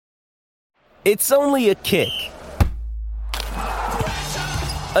It's only a kick,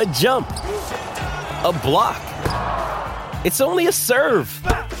 a jump, a block. It's only a serve.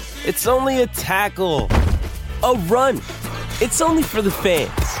 It's only a tackle, a run. It's only for the fans.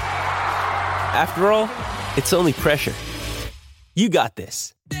 After all, it's only pressure. You got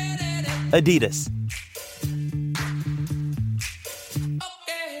this. Adidas.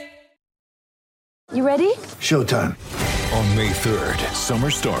 You ready? Showtime. On May 3rd, summer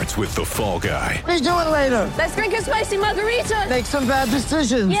starts with The Fall Guy. Let's do it later. Let's drink a spicy margarita. Make some bad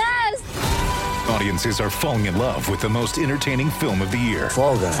decisions. Yes! Audiences are falling in love with the most entertaining film of the year.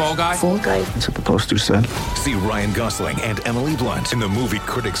 Fall Guy. Fall Guy? Fall guy. That's what the poster said. See Ryan Gosling and Emily Blunt in the movie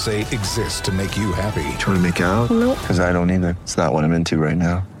critics say exists to make you happy. Trying to make it out? Nope. Because I don't either. It's not what I'm into right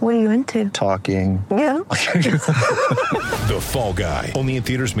now. What are you into? Talking. Yeah. The Fall Guy. Only in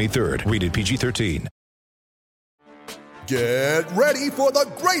theaters May 3rd. Rated PG-13. Get ready for the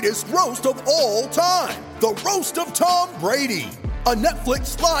greatest roast of all time. The Roast of Tom Brady. A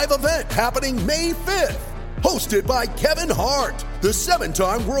Netflix live event happening May 5th. Hosted by Kevin Hart. The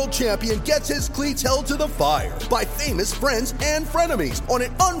 7-time world champion gets his cleats held to the fire by famous friends and frenemies on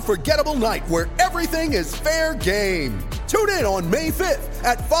an unforgettable night where everything is fair game. Tune in on May 5th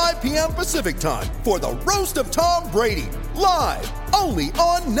at 5 p.m. Pacific time for the Roast of Tom Brady. Live only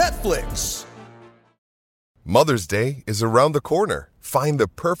on Netflix. Mother's Day is around the corner. Find the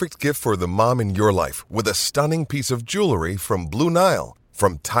perfect gift for the mom in your life with a stunning piece of jewelry from Blue Nile.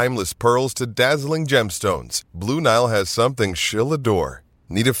 From timeless pearls to dazzling gemstones, Blue Nile has something she'll adore.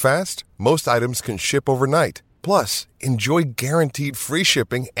 Need it fast? Most items can ship overnight. Plus, enjoy guaranteed free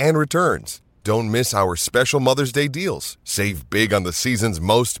shipping and returns. Don't miss our special Mother's Day deals. Save big on the season's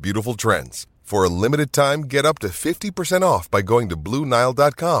most beautiful trends. For a limited time, get up to 50% off by going to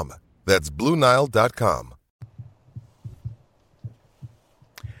BlueNile.com. That's BlueNile.com.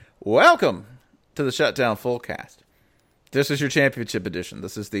 Welcome to the Shutdown Fullcast. This is your championship edition.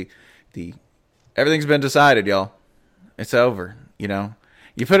 This is the everything's been decided, y'all. It's over, you know.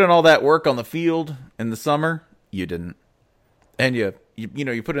 You put in all that work on the field in the summer, you didn't. And you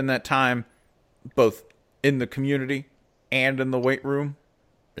put in that time both in the community and in the weight room.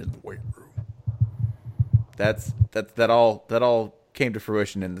 In the weight room. That all came to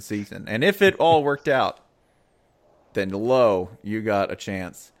fruition in the season. And if it all worked out, then you got a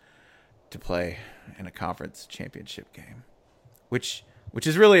chance to play in a conference championship game, which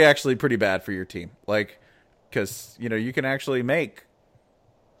is really actually pretty bad for your team. Like, because, you can actually make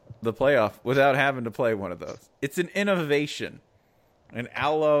the playoff without having to play one of those. It's an innovation, an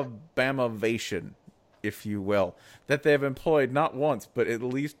Alabama-vation, if you will, that they've employed not once, but at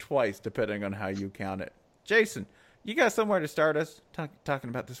least twice, depending on how you count it. Jason, you got somewhere to start us talking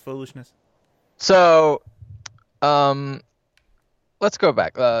about this foolishness? So, let's go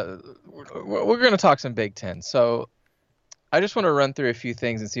back. We're going to talk some Big Ten. So I just want to run through a few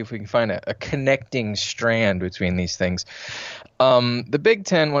things and see if we can find a connecting strand between these things. The Big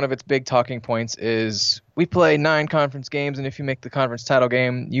Ten, one of its big talking points is we play 9 conference games, and if you make the conference title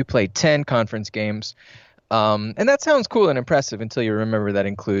game, you play 10 conference games. And that sounds cool and impressive until you remember that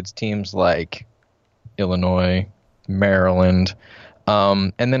includes teams like Illinois, Maryland,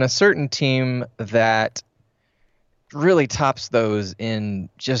 and then a certain team that really tops those in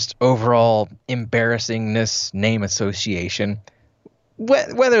just overall embarrassingness, name association,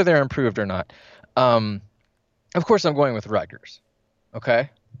 whether they're improved or not. Of course, I'm going with Rutgers. Okay,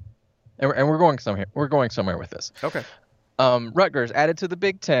 and we're going somewhere. We're going somewhere with this. Okay. Rutgers added to the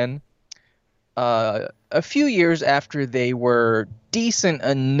Big Ten a few years after they were decent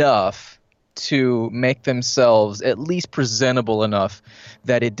enough to make themselves at least presentable enough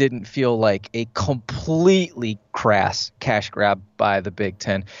that it didn't feel like a completely crass cash grab by the Big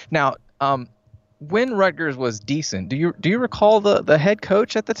Ten. Now, when Rutgers was decent, do you recall the head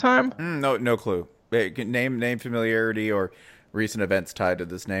coach at the time? No clue. Name familiarity or recent events tied to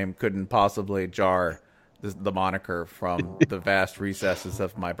this name couldn't possibly jar the moniker from the vast recesses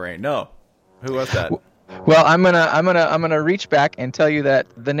of my brain. No, who was that? Well, I'm gonna reach back and tell you that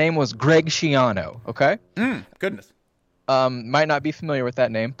the name was Greg Schiano. Okay. Goodness. Might not be familiar with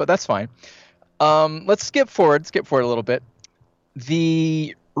that name, but that's fine. Let's skip forward a little bit.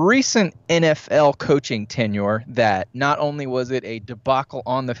 The recent NFL coaching tenure that not only was it a debacle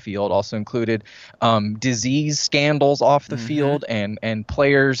on the field, also included disease scandals off the field and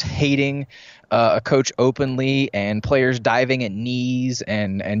players hating a coach openly and players diving at knees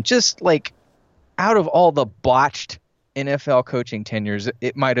and just like out of all the botched NFL coaching tenures,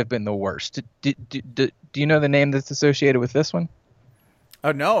 it might have been the worst. Do you know the name that's associated with this one?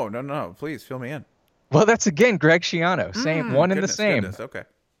 Oh, no. Please fill me in. Well, that's again Greg Schiano. Same one and the same. Goodness. Okay.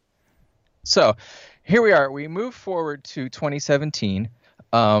 So here we are. We move forward to 2017.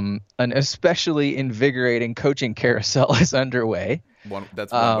 An especially invigorating coaching carousel is underway.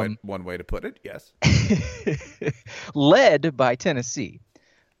 That's one way to put it. Yes. Led by Tennessee.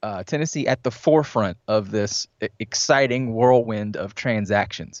 Tennessee at the forefront of this exciting whirlwind of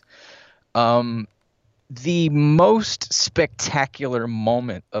transactions. The most spectacular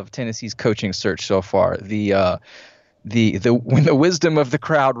moment of Tennessee's coaching search so far, when the wisdom of the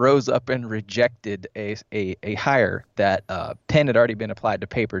crowd rose up and rejected a hire that pen had already been applied to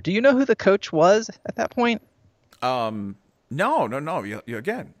paper. Do you know who the coach was at that point? No. You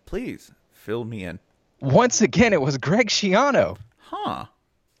again, please fill me in. Once again, it was Greg Schiano. Huh.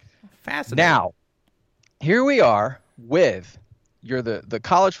 Fascinating. Now, here we are with the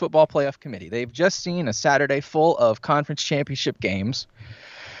College Football Playoff Committee. They've just seen a Saturday full of conference championship games.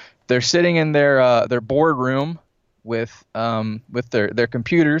 They're sitting in their boardroom with their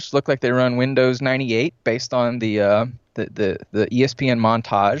computers. Look like they run Windows 98 based on the ESPN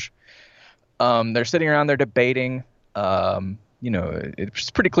montage. They're sitting around there debating.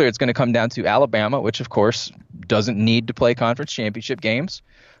 It's pretty clear it's going to come down to Alabama, which of course doesn't need to play conference championship games,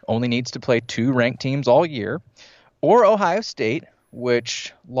 only needs to play 2 ranked teams all year, or Ohio State,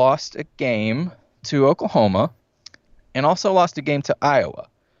 which lost a game to Oklahoma and also lost a game to Iowa.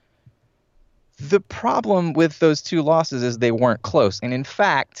 The problem with those 2 losses is they weren't close. And in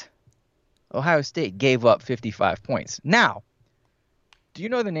fact, Ohio State gave up 55 points. Now, do you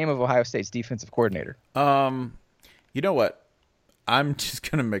know the name of Ohio State's defensive coordinator? You know what? I'm just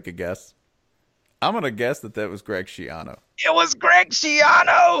going to make a guess. I'm going to guess that was Greg Schiano. It was Greg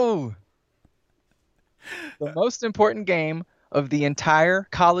Schiano! The most important game of the entire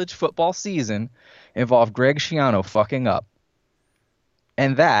college football season involved Greg Schiano fucking up.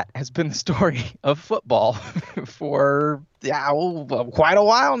 And that has been the story of football for quite a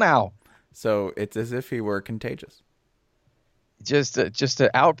while now. So it's as if he were contagious. Just an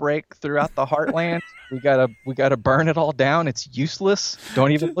outbreak throughout the heartland. We gotta burn it all down. It's useless.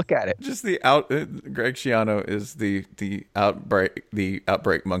 Don't even look at it. Just Greg Schiano is the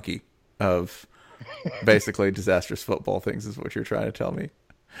outbreak monkey of basically disastrous football things is what you're trying to tell me.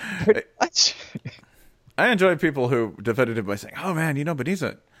 Pretty much. I enjoy people who defended him by saying, "Oh man, but he's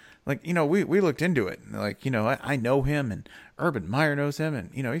we looked into it. And I know him, and Urban Meyer knows him,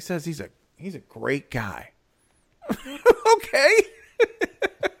 and he says he's a great guy." Okay.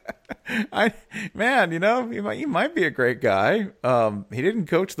 He might be a great guy. He didn't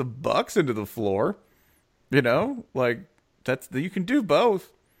coach the Bucks into the floor. You can do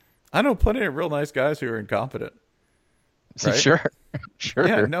both. I know plenty of real nice guys who are incompetent. Right? Sure.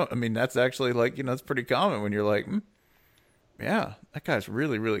 Yeah, no, I mean, that's actually it's pretty common when you're like, yeah, that guy's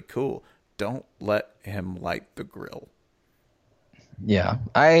really, really cool. Don't let him light the grill. Yeah.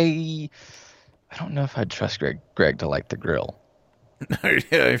 I don't know if I'd trust Greg to light the grill.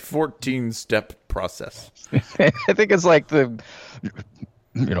 Yeah, a 14-step process. I think it's like the,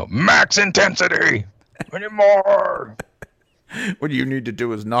 max intensity anymore. What you need to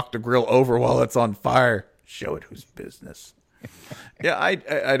do is knock the grill over while it's on fire. Show it whose business. Yeah,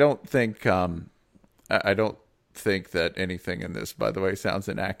 I don't think I don't think that anything in this, by the way, sounds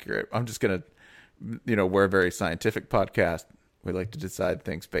inaccurate. I'm just gonna, we're a very scientific podcast. We like to decide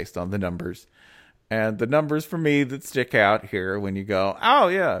things based on the numbers. And the numbers for me that stick out here when you go, oh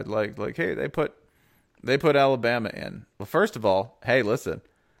yeah, like hey, they put Alabama in. Well, first of all, hey, listen,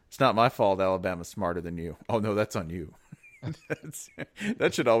 it's not my fault Alabama's smarter than you. Oh no, that's on you.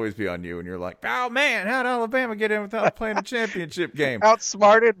 That should always be on you. And you're like, oh man, how'd Alabama get in without playing a championship game?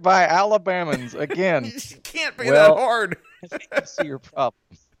 Outsmarted by Alabamans again. It can't be that hard. I see your problem.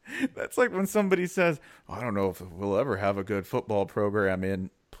 That's like when somebody says, oh, I don't know if we'll ever have a good football program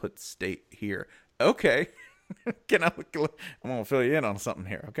in Put State here. Okay. I'm going to fill you in on something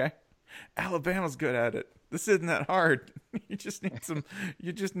here, okay? Alabama's good at it. This isn't that hard. You just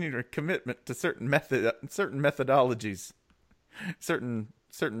need a commitment to certain methodologies, certain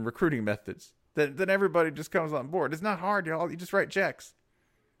recruiting methods. Then everybody just comes on board. It's not hard, y'all. You just write checks.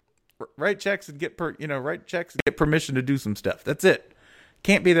 Write checks and get permission to do some stuff. That's it.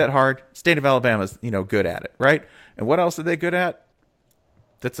 Can't be that hard. State of Alabama's, good at it, right? And what else are they good at?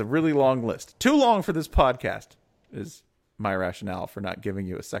 That's a really long list. Too long for this podcast is my rationale for not giving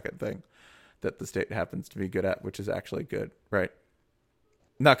you a second thing that the state happens to be good at, which is actually good, right?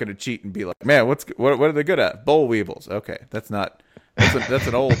 I'm not going to cheat and be like, man, what are they good at? Boll weevils. Okay, that's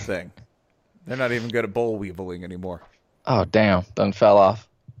an old thing. They're not even good at boll weevling anymore. Oh, damn. Done fell off.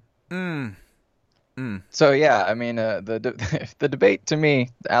 So, yeah, I mean, the debate to me,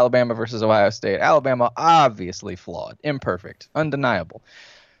 Alabama versus Ohio State. Alabama, obviously flawed, imperfect, undeniable.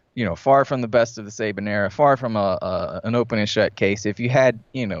 far from the best of the Saban era, far from an open and shut case. If you had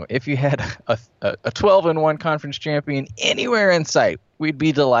a 12-1 conference champion anywhere in sight, we'd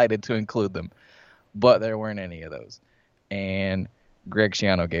be delighted to include them. But there weren't any of those. And Greg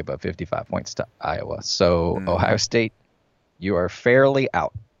Schiano gave up 55 points to Iowa. So Ohio State, you are fairly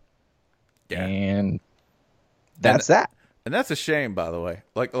out. Yeah. And that's that. And that's a shame, by the way.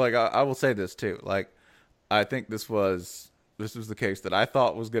 Like I will say this too. Like, I think this was the case that I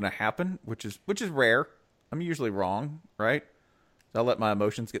thought was going to happen, which is rare. I'm usually wrong, right? I'll let my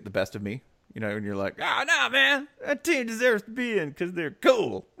emotions get the best of me, and you're like, no, man, that team deserves to be in because they're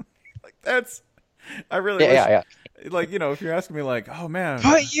cool. Like, that's, I really wish, yeah. Like, if you're asking me like, oh man,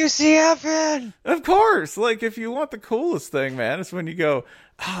 put UCF in. Of course. Like, if you want the coolest thing, man, it's when you go,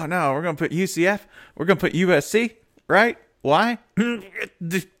 oh no, we're going to put UCF, we're going to put USC, right? Why?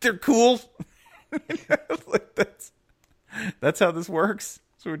 They're cool. Like, that's how this works.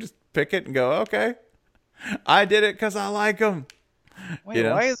 So we just pick it and go, okay, I did it because I like them. Wait,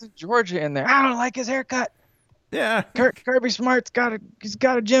 why isn't Georgia in there? I don't like his haircut. Yeah, Kirby Smart's got a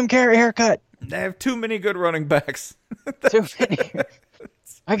Jim Carrey haircut. They have too many good running backs. Too many.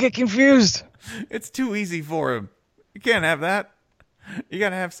 I get confused. It's too easy for him. You can't have that. You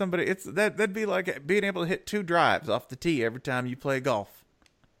gotta have somebody. That'd be like being able to hit 2 drives off the tee every time you play golf.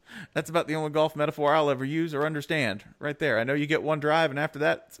 That's about the only golf metaphor I'll ever use or understand. Right there. I know you get 1 drive, and after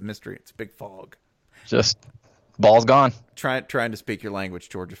that, it's a mystery. It's a big fog. Just ball's gone. Trying to speak your language,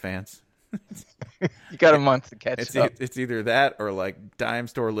 Georgia fans. You got a month to catch up. It's either that or like dime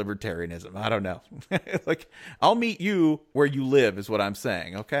store libertarianism. I don't know. Like, I'll meet you where you live is what I'm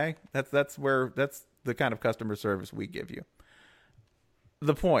saying. Okay, that's the kind of customer service we give you.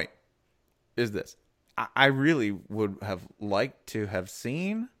 The point is this: I really would have liked to have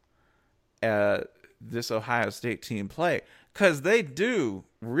seen this Ohio State team play, because they do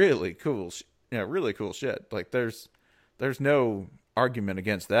really cool shit. Like, there's no argument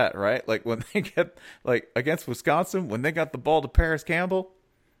against that, right? Like, when they get, like, against Wisconsin, when they got the ball to Paris Campbell,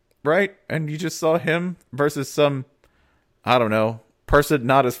 right? And you just saw him versus some, I don't know, person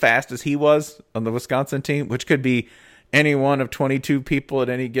not as fast as he was on the Wisconsin team, which could be any one of 22 people at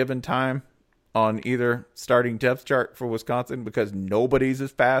any given time on either starting depth chart for Wisconsin, because nobody's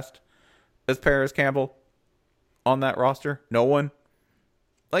as fast as Paris Campbell on that roster. No one.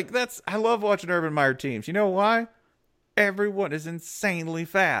 Like, I love watching Urban Meyer teams. You know why? Everyone is insanely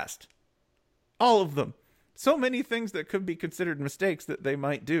fast. All of them. So many things that could be considered mistakes that they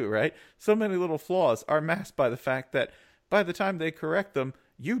might do, right? So many little flaws are masked by the fact that by the time they correct them,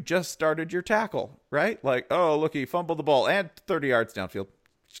 you just started your tackle, right? Like, oh, look, he fumbled the ball and 30 yards downfield.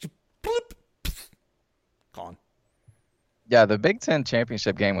 Bloop. Gone. Yeah, the Big Ten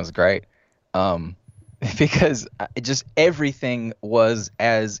championship game was great. Because just everything was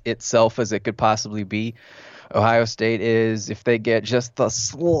as itself as it could possibly be. Ohio State is, if they get just the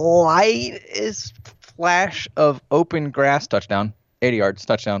slightest flash of open grass, touchdown, 80 yards,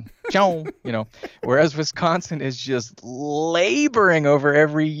 touchdown, whereas Wisconsin is just laboring over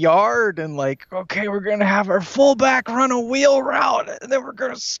every yard and like, okay, we're going to have our fullback run a wheel route, and then we're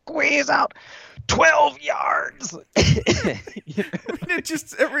going to squeeze out 12 yards.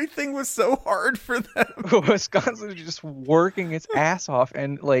 Everything was so hard for them. Wisconsin is just working its ass off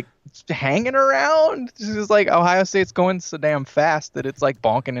and like hanging around. It's just like Ohio State's going so damn fast that it's like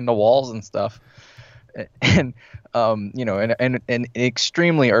bonking into walls and stuff. And in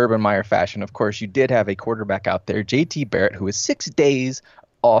extremely Urban Meyer fashion, of course, you did have a quarterback out there, JT Barrett, who was 6 days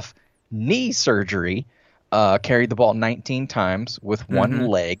off knee surgery. Carried the ball 19 times with one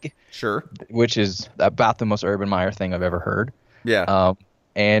leg. Sure. Which is about the most Urban Meyer thing I've ever heard. Yeah.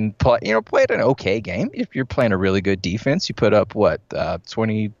 And played an okay game. If you're playing a really good defense, you put up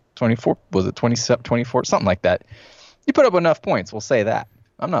 20, 24, was it 27, 24, something like that. You put up enough points, we'll say that.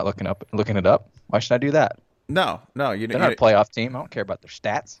 I'm not looking it up. Why should I do that? No. They're not a playoff team. I don't care about their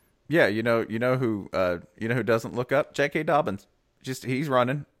stats. Yeah, you know who doesn't look up? J.K. Dobbins. Just, he's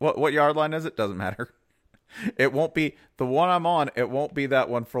running. What yard line is it? Doesn't matter. It won't be the one I'm on. It won't be that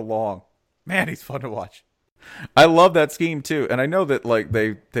one for long. Man, he's fun to watch. I love that scheme too. And I know that like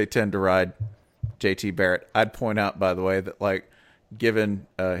they tend to ride JT Barrett. I'd point out, by the way, that like given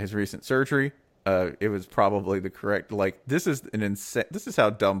his recent surgery, it was probably the correct, like, this is how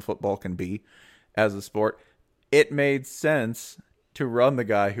dumb football can be as a sport. It made sense to run the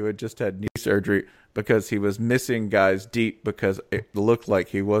guy who had just had knee surgery because he was missing guys deep, because it looked like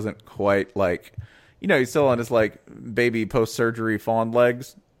he wasn't quite like, he's still on his like baby post-surgery fawn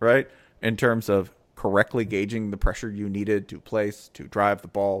legs, right? In terms of correctly gauging the pressure you needed to place to drive the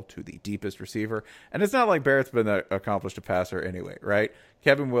ball to the deepest receiver. And it's not like Barrett's been an accomplished passer anyway, right?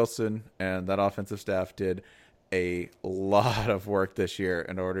 Kevin Wilson and that offensive staff did a lot of work this year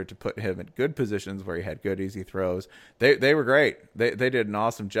in order to put him in good positions where he had good, easy throws. They were great. They did an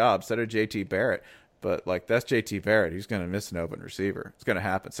awesome job. So did JT Barrett. But, like, that's JT Barrett. He's going to miss an open receiver. It's going to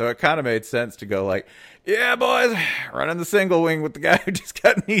happen. So it kind of made sense to go like, yeah, boys, running the single wing with the guy who just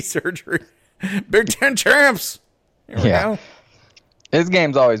got knee surgery. Big Ten champs. Here we go. His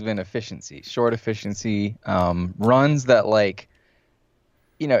game's always been efficiency, short efficiency, runs that, like,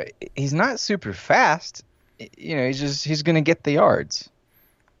 you know, he's not super fast. You know, he's going to get the yards.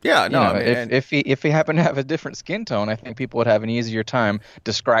 Yeah, no. You know, if he happened to have a different skin tone, I think people would have an easier time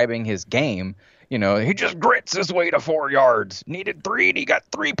describing his game. You know, he just grits his way to 4 yards. Needed 3 and he got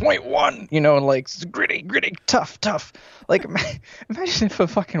 3.1. You know, and like gritty, tough. Like, imagine if a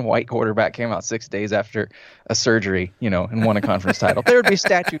fucking white quarterback came out 6 days after a surgery, you know, and won a conference title. There would be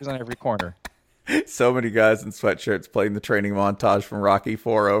statues on every corner. So many guys in sweatshirts playing the training montage from Rocky IV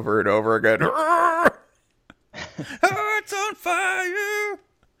over and over again. Hearts on fire.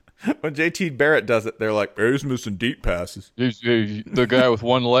 When JT Barrett does it, they're like, he's missing deep passes. The guy with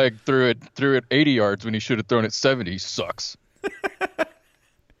one leg threw it 80 yards when he should have thrown it 70. Sucks.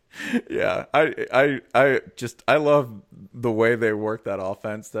 Yeah, I love the way they work that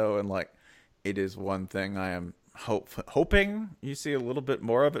offense, though, and like, it is one thing I am hoping you see a little bit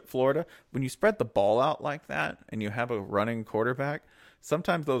more of at Florida. When you spread the ball out like that and you have a running quarterback,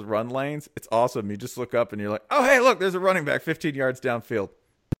 sometimes those run lanes, it's awesome. You just look up and you're like, oh, hey, look, there's a running back 15 yards downfield.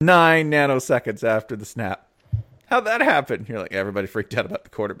 9 nanoseconds after the snap. How'd that happen? You're like, everybody freaked out about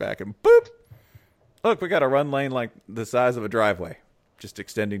the quarterback, and boop! Look, we got a run lane like the size of a driveway, just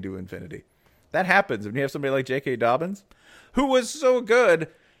extending to infinity. That happens when you have somebody like J.K. Dobbins, who was so good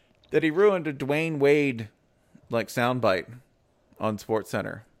that he ruined a Dwayne Wade like soundbite on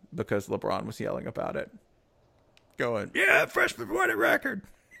SportsCenter because LeBron was yelling about it. Going, yeah, freshman winning record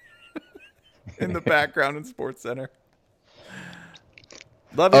in the background in SportsCenter.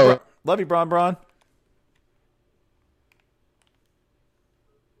 Love you, love you, Bron.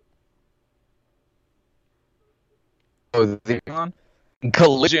 Oh, the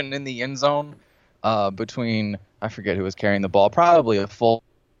collision in the end zone between, I forget who was carrying the ball, probably a full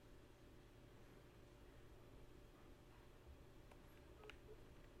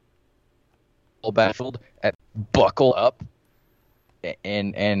backfield at buckle up,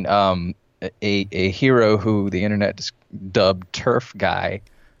 and a hero who the internet dubbed Turf Guy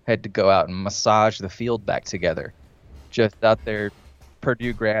had to go out and massage the field back together. Just out there,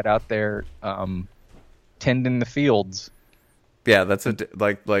 Purdue grad out there tending the fields. Yeah, that's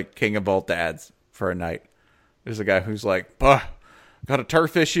like King of all dads for a night. There's a guy who's like, got a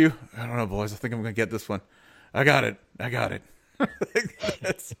turf issue? I don't know, boys. I think I'm going to get this one. I got it.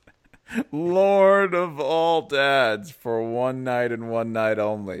 That's Lord of all dads for one night and one night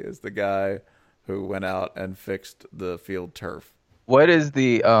only is the guy who went out and fixed the field turf. What is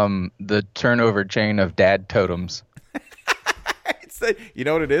the turnover chain of dad totems? You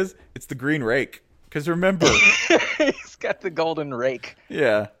know what it is? It's the green rake. Because remember, he's got the golden rake.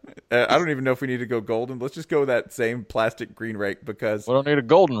 Yeah, I don't even know if we need to go golden. Let's just go that same plastic green rake because what do I need a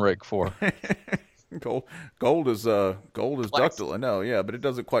golden rake for? Gold is ductile. I know, yeah, but it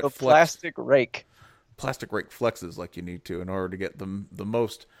doesn't quite flex. Plastic rake. Plastic rake flexes like you need to in order to get the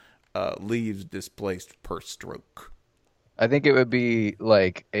most leaves displaced per stroke. I think it would be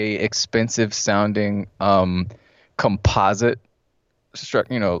like a expensive sounding composite.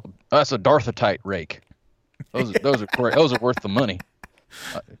 You know, that's a Darthotite rake. Those are great. Those are worth the money.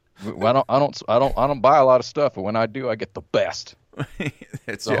 I don't buy a lot of stuff, but when I do, I get the best.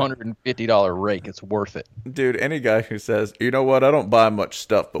 It's a $150 rake. It's worth it, dude. Any guy who says, you know what, I don't buy much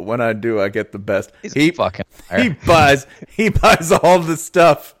stuff, but when I do, I get the best. He buys all the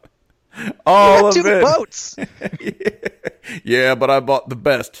stuff, all of it. Boats. Yeah, but I bought the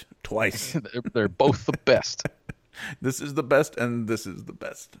best twice. They're both the best. This is the best, and this is the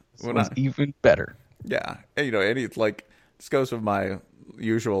best. This one's even better. Yeah, and, it's like this goes with my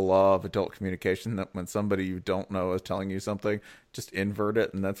usual law of adult communication that when somebody you don't know is telling you something, just invert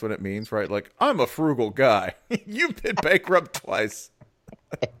it, and that's what it means, right? Like, I'm a frugal guy. You've been bankrupt twice.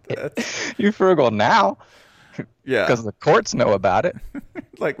 You're frugal now. Yeah, because the courts know about it.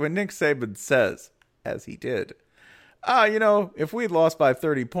 Like when Nick Saban says, as he did, if we'd lost by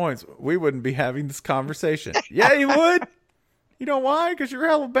 30 points, we wouldn't be having this conversation. Yeah, you would. You know why? Because you're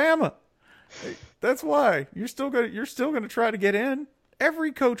Alabama. That's why. You're still gonna try to get in.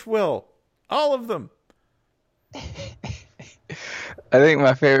 Every coach will. All of them. I think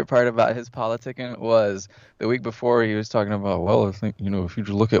my favorite part about his politicking was the week before he was talking about, well, I think, if you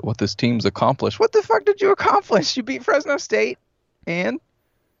look at what this team's accomplished, what the fuck did you accomplish? You beat Fresno State, and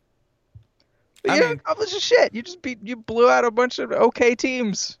you didn't accomplish shit. You blew out a bunch of okay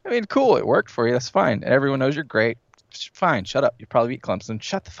teams. I mean, cool, it worked for you. That's fine. Everyone knows you're great. Fine, shut up. You probably beat Clemson.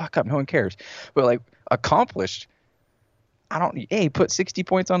 Shut the fuck up. No one cares. But like accomplished, he put 60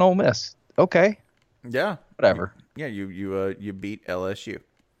 points on Ole Miss. Okay. Yeah. Whatever. Yeah, you beat LSU.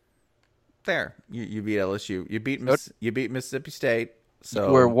 There, you beat LSU. You beat Mississippi State.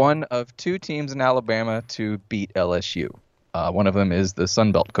 So we're one of two teams in Alabama to beat LSU. One of them is the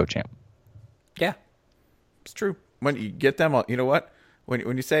Sun Belt co-champ. Yeah, it's true. When you get them, you know what?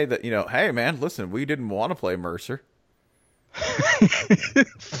 When you say that, hey man, listen, we didn't want to play Mercer.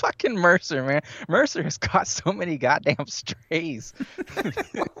 Fucking Mercer, man. Mercer has got so many goddamn strays.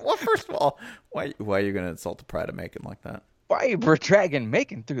 Well, first of all, why are you going to insult the pride of Macon like that? Why are you dragging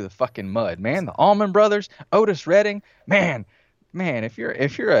Macon through the fucking mud, man? The Allman Brothers, Otis Redding, man. If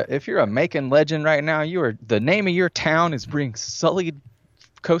you're a Macon legend right now, the name of your town is being sullied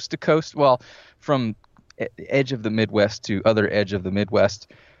coast to coast. Well, from edge of the Midwest to other edge of the Midwest.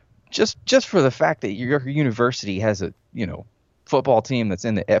 Just for the fact that your university has a football team that's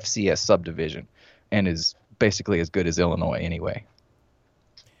in the FCS subdivision and is basically as good as Illinois anyway.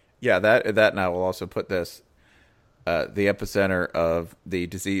 Yeah, that and I will also put this: the epicenter of the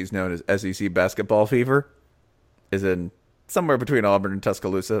disease known as SEC basketball fever is in somewhere between Auburn and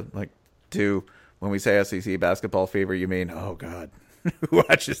Tuscaloosa. Like, when we say SEC basketball fever, you mean, oh god, who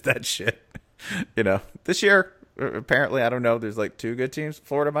watches that shit? This year. Apparently, I don't know. There's like two good teams.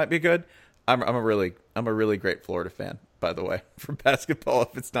 Florida might be good. I'm a really great Florida fan, by the way, for basketball.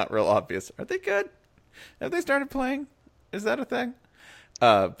 If it's not real obvious, are they good? Have they started playing? Is that a thing?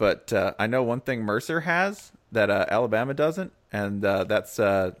 But I know one thing Mercer has that Alabama doesn't, and that's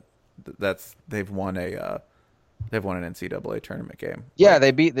they've won an NCAA tournament game. Yeah,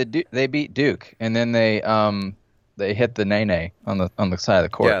 they beat Duke, and then they hit the nay on the side of the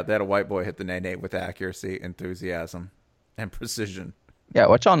court. Yeah, they had a white boy hit the nay with accuracy, enthusiasm, and precision. Yeah,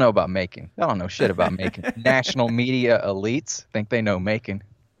 what y'all know about Macon? Y'all don't know shit about Macon. National media elites think they know Macon.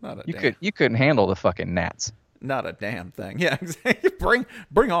 You couldn't handle the fucking Nats. Not a damn thing. Yeah, exactly.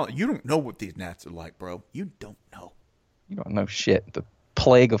 Bring on. You don't know what these Nats are like, bro. You don't know. You don't know shit. The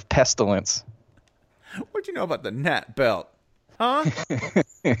plague of pestilence. What'd you know about the Nat Belt? Huh?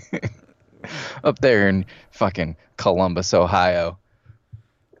 Up there in fucking Columbus, Ohio.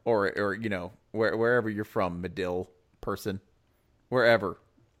 Or wherever you're from, Medill person. Wherever.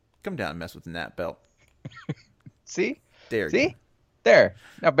 Come down and mess with the Nat Belt. See? There See? You go. There.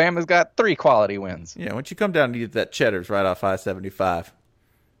 Now Bama's got 3 quality wins. Yeah, once you come down and get that Cheddar's right off I-75. I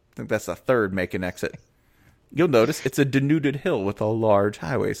think that's the third Macon exit. You'll notice it's a denuded hill with a large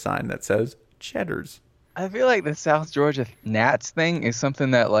highway sign that says Cheddar's. I feel like the South Georgia Nats thing is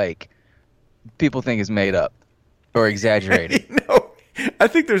something that, like, people think is made up or exaggerated. No, I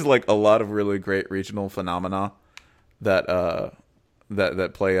think there's like a lot of really great regional phenomena that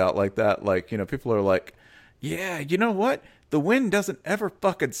that play out like that. Like, people are like, yeah, you know what? The wind doesn't ever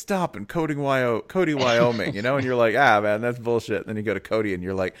fucking stop in Cody, Wyoming, and you're like, man, that's bullshit. Then you go to Cody and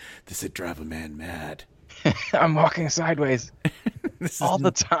you're like, this would drive a man mad. I'm walking sideways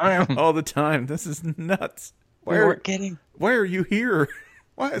the time. All the time. This is nuts. Why are you here?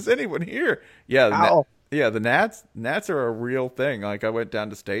 Why is anyone here? Yeah, the Nats are a real thing. Like, I went down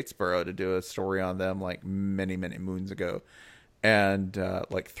to Statesboro to do a story on them like many, many moons ago, and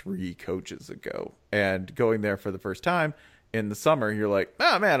like 3 coaches ago. And going there for the first time in the summer, you're like,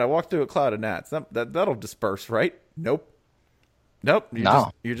 oh man, I walked through a cloud of gnats. That'll disperse, right? Nope.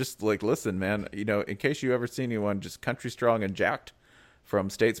 You're just like, listen, man. In case you ever see anyone just country strong and jacked from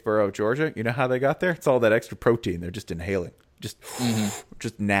Statesboro, Georgia, you know how they got there? It's all that extra protein. They're just inhaling.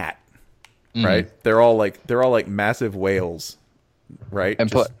 Just gnat, right? They're all like massive whales, right?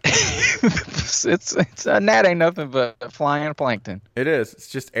 And it's a gnat ain't nothing but flying plankton. It is. It's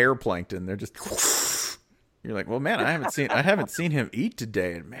just air plankton. They're just. You're like, well, man, I haven't seen him eat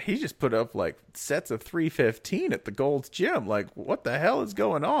today, and man, he just put up like sets of 315 at the Gold's Gym. Like, what the hell is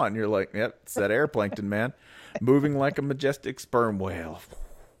going on? You're like, yep, it's that air plankton, man, moving like a majestic sperm whale.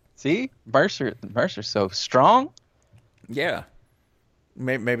 See, Mercer's so strong. Yeah,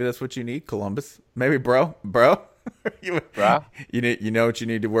 maybe that's what you need, Columbus. Maybe, bro. you know what you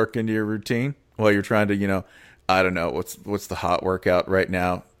need to work into your routine while you're trying to, I don't know what's the hot workout right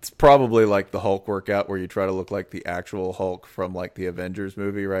now. It's probably like the Hulk workout where you try to look like the actual Hulk from like the Avengers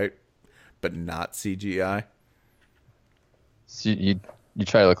movie, right? But not CGI. So you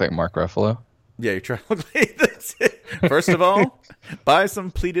try to look like Mark Ruffalo? Yeah, you're trying to look like that's it. First of all, buy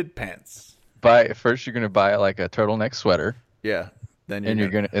some pleated pants. First you're gonna buy like a turtleneck sweater. Yeah. Then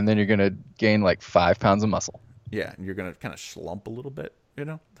Then you're gonna gain like 5 pounds of muscle. Yeah, and you're gonna kind of slump a little bit.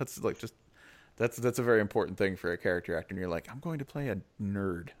 That's like just that's a very important thing for a character actor. And you're like, I'm going to play a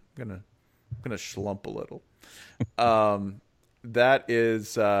nerd. I'm gonna slump a little. That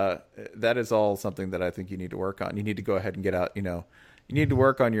is all something that I think you need to work on. You need to go ahead and get out. You need to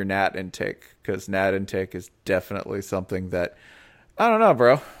work on your NAT intake, because NAT intake is definitely something that I don't know,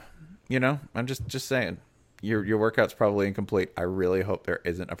 bro. I'm just saying. Your workout's probably incomplete. I really hope there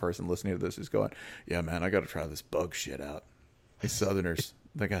isn't a person listening to this who's going, yeah, man, I got to try this bug shit out. These Southerners,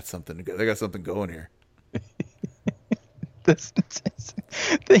 they got something going here. This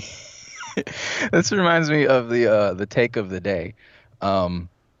reminds me of the take of the day. What's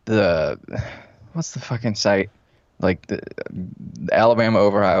the fucking site? Like the Alabama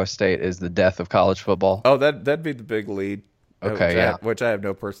over Iowa State is the death of college football. Oh, that'd be the big lead. Okay, which I have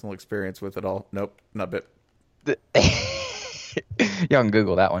no personal experience with at all. Nope, not a bit. Y'all can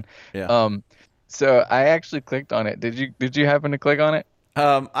Google that one. Yeah. So I actually clicked on it. Did you happen to click on it?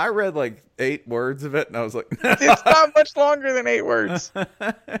 I read like 8 words of it, and I was like, it's not much longer than 8 words.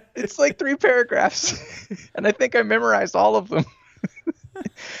 It's like 3 paragraphs, and I think I memorized all of them.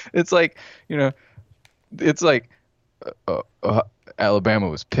 It's like, Alabama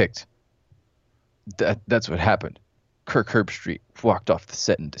was picked. That's what happened. Kirk Herbstreit walked off the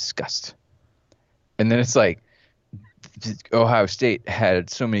set in disgust. And then it's like, Ohio State had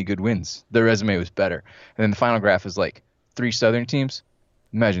so many good wins. Their resume was better. And then the final graph is like 3 Southern teams.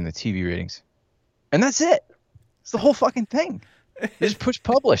 Imagine the TV ratings. And that's it. It's the whole fucking thing. You just push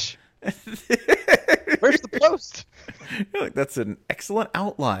publish. Where's the post? You're like, that's an excellent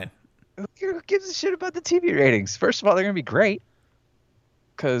outline. Who gives a shit about the TV ratings? First of all, they're going to be great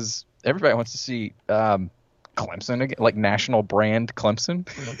because everybody wants to see Clemson again, like national brand Clemson.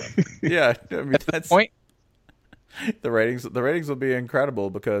 Yeah, I mean, that's the point. The ratings will be incredible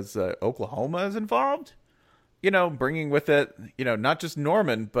because Oklahoma is involved. Bringing with it, not just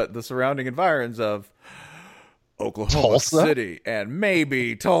Norman, but the surrounding environs of Oklahoma Tulsa? City and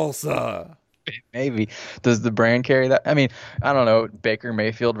maybe Tulsa. Maybe. Does the brand carry that? I mean, I don't know. Baker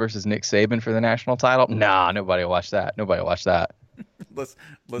Mayfield versus Nick Saban for the national title? Nah, nobody will watch that.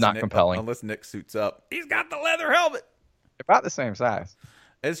 Not compelling. Unless Nick suits up. He's got the leather helmet. They're about the same size.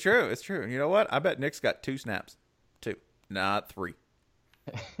 It's true. You know what? I bet Nick's got 2 snaps. 2. Not 3.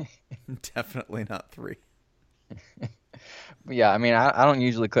 Definitely not 3. Yeah, I mean, I don't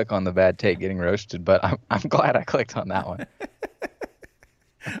usually click on the bad take getting roasted, but I'm glad I clicked on that one.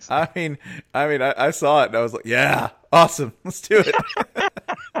 I mean, I saw it and I was like, yeah, awesome. Let's do it.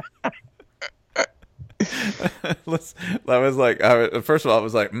 First of all, I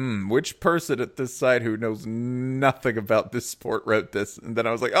was like, which person at this site who knows nothing about this sport wrote this? And then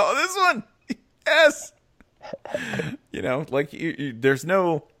I was like, oh, this one. Yes. There's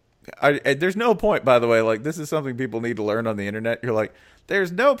no point, by the way, like this is something people need to learn on the internet. You're like,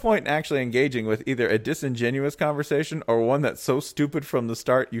 there's no point in actually engaging with either a disingenuous conversation or one that's so stupid from the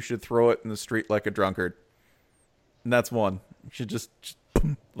start you should throw it in the street like a drunkard. And that's one. You should just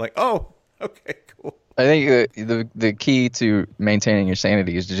like, oh, okay, cool. I think the key to maintaining your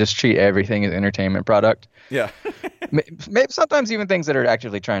sanity is to just treat everything as entertainment product. Yeah. Maybe sometimes even things that are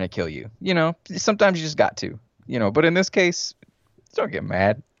actively trying to kill you. Sometimes you just got to. But in this case, don't get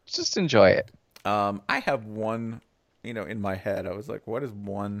mad. Just enjoy it. I have one, in my head. I was like, what is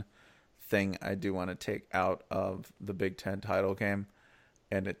one thing I do want to take out of the Big Ten title game?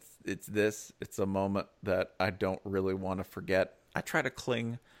 And it's this. It's a moment that I don't really want to forget. I try to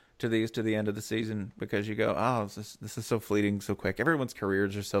cling to these to the end of the season because you go, oh, this is so fleeting, so quick. Everyone's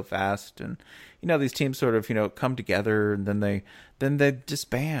careers are so fast, and these teams sort of come together and then they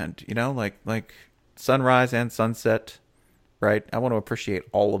disband. Like sunrise and sunset. Right, I want to appreciate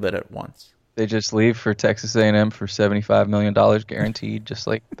all of it at once. They just leave for Texas A&M for $75 million guaranteed, just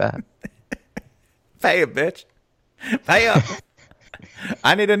like that. Pay it, bitch. Pay up.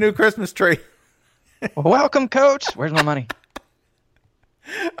 I need a new Christmas tree. Welcome, coach. Where's my money?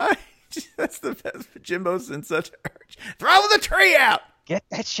 That's the best. Jimbo's in such a urge. Throw the tree out. Get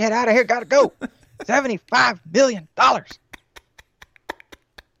that shit out of here. Gotta go. $75 million.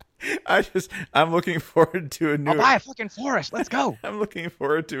 I'm looking forward to a new. I'll buy a fucking forest. Let's go. I'm looking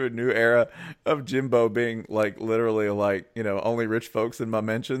forward to a new era of Jimbo being like literally like only rich folks in my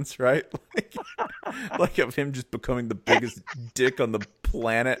mentions, right? Like of him just becoming the biggest dick on the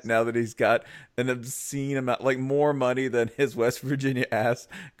planet now that he's got an obscene amount, like more money than his West Virginia ass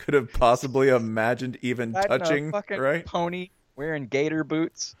could have possibly imagined even touching. Fucking right? Pony wearing gator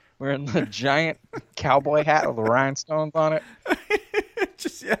boots, wearing the giant cowboy hat with rhinestones on it.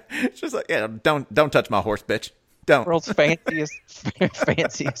 Just like, yeah, don't touch my horse, bitch. Don't. World's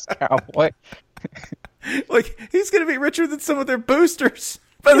fanciest cowboy. Like, he's going to be richer than some of their boosters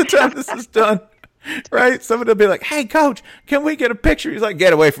by the time this is done. Right? Someone will be like, hey, coach, can we get a picture? He's like,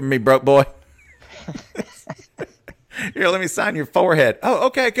 get away from me, broke boy. Here, let me sign your forehead. Oh,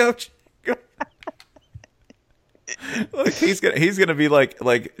 okay, coach. Like, he's gonna be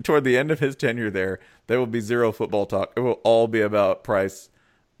like toward the end of his tenure there will be zero football talk. It will all be about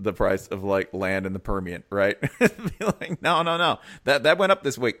the price of like land in the Permian, right? Be like, no, that went up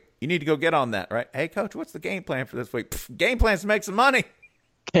this week. You need to go get on that, right? Hey, coach, what's the game plan for this week? Game plan's to make some money.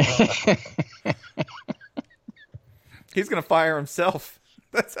 He's gonna fire himself.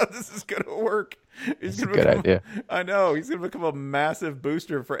 That's how this is gonna work. That's a good idea. I know. He's going to become a massive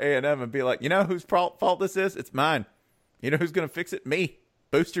booster for A&M and be like, you know whose fault this is? It's mine. You know who's going to fix it? Me.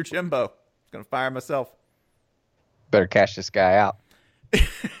 Booster Jimbo. I'm going to fire myself. Better cash this guy out.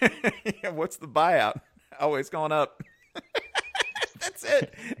 Yeah, what's the buyout? Always going up. That's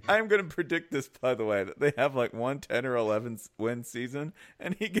it. I'm going to predict this, by the way, that they have like 10 or 11 win season,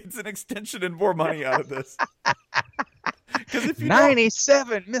 and he gets an extension and more money out of this. If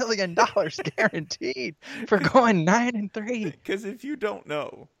 $97 million guaranteed for going 9-3. Because if you don't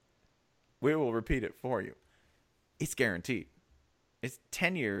know, we will repeat it for you. It's guaranteed. It's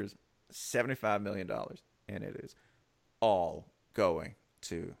 10 years, $75 million, and it is all going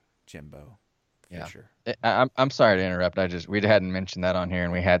to Jimbo Fisher. Yeah. I'm sorry to interrupt. We hadn't mentioned that on here,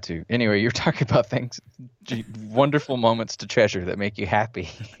 and we had to. Anyway, you're talking about things, wonderful moments to treasure that make you happy.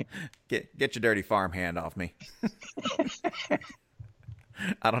 Get your dirty farm hand off me.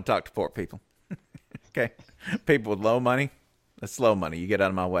 I don't talk to poor people. Okay, people with low money, that's slow money. You get out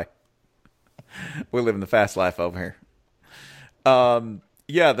of my way. We live in the fast life over here.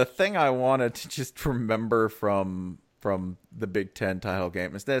 Yeah, the thing I wanted to just remember from the Big Ten title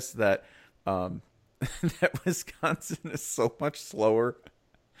game is that Wisconsin is so much slower,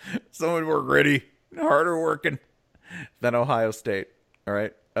 so much more gritty, harder working than Ohio State. All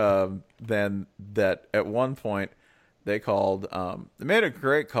right, then that at one point they called. They made a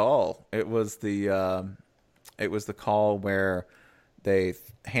great call. It was the call where they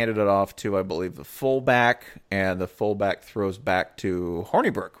handed it off to, I believe, the fullback, and the fullback throws back to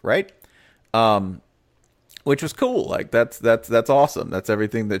Hornibrook, right? Which was cool. Like that's awesome. That's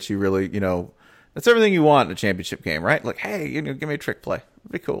everything that you really, that's everything you want in a championship game, right? Like, hey, give me a trick play.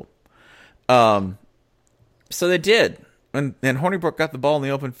 It'd be cool. So they did. And Hornibrook got the ball in the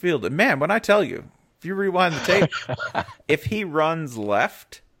open field. And man, when I tell you, if you rewind the tape, if he runs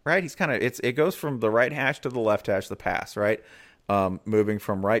left, right, he's it goes from the right hash to the left hash, the pass, right? Moving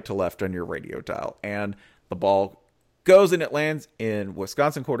from right to left on your radio dial. And the ball goes and it lands in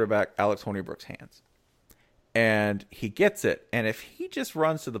Wisconsin quarterback Alex Hornibrook's hands. And he gets it. And if he just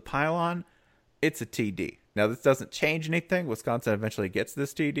runs to the pylon, it's a TD. Now, this doesn't change anything. Wisconsin eventually gets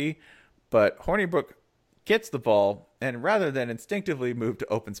this TD. But Hornibrook gets the ball, and rather than instinctively move to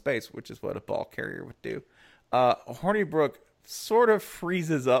open space, which is what a ball carrier would do, Hornibrook sort of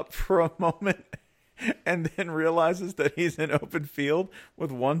freezes up for a moment and then realizes that he's in open field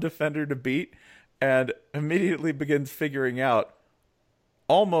with one defender to beat and immediately begins figuring out,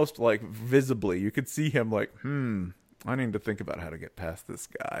 almost like visibly, you could see him like, I need to think about how to get past this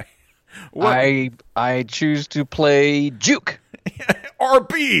guy. I choose to play juke.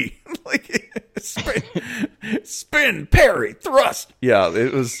 RB. Like spin, parry, thrust. Yeah,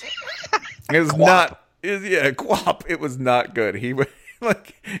 it was not. Quap. It was not good. He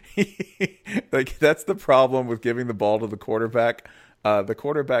that's the problem with giving the ball to the quarterback. The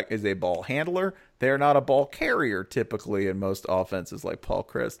quarterback is a ball handler. They're not a ball carrier typically in most offenses like Paul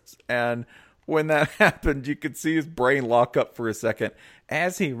Chryst's. And when that happened, you could see his brain lock up for a second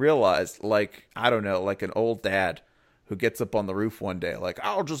as he realized, like an old dad who gets up on the roof one day, like,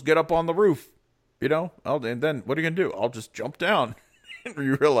 I'll just get up on the roof, and then what are you going to do? I'll just jump down. And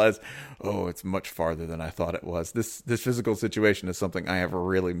you realize, it's much farther than I thought it was. This physical situation is something I have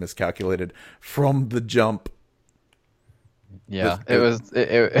really miscalculated from the jump. Yeah, it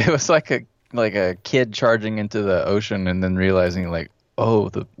was like a kid charging into the ocean and then realizing, like,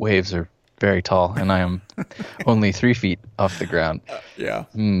 the waves are very tall and I am only 3 feet off the ground. Yeah,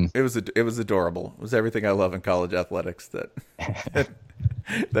 It was adorable. It was everything I love in college athletics. That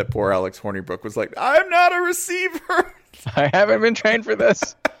poor Alex Hornibrook was like, I'm not a receiver. I haven't been trained for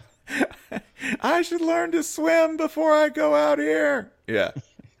this. I should learn to swim before I go out here. Yeah.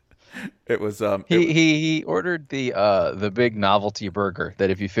 It was He ordered the big novelty burger that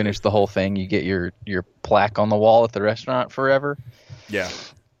if you finish the whole thing, you get your plaque on the wall at the restaurant forever. Yeah.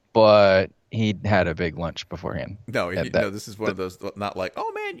 But he had a big lunch beforehand. No, this is one of those, not like,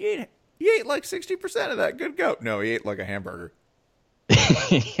 oh man, you ate like 60% of that. Good go. No, he ate like a hamburger.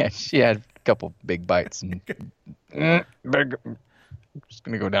 Yeah, she had a couple big bites and just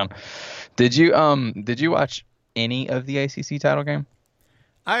gonna go down. Did you watch any of the ACC title game?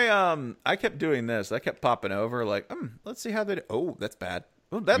 I kept doing this. I kept popping over like, let's see how they do. Oh, that's bad.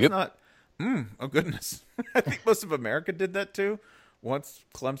 Oh, that's not. Oh goodness. I think most of America did that too. Once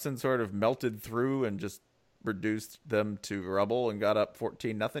Clemson sort of melted through and just reduced them to rubble and got up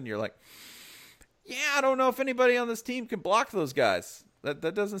 14-0, you're like, yeah, I don't know if anybody on this team can block those guys. That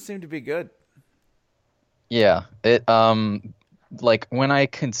doesn't seem to be good. Yeah, it like when I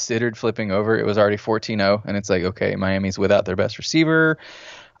considered flipping over, it was already 14-0, and it's like, okay, Miami's without their best receiver.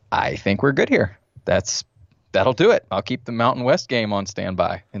 I think we're good here. That'll do it. I'll keep the Mountain West game on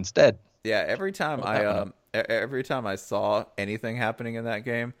standby instead. Yeah, every time I saw anything happening in that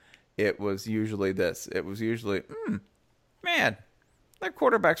game, it was usually this. It was usually, man, that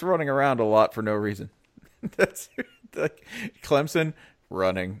quarterback's running around a lot for no reason. That's like Clemson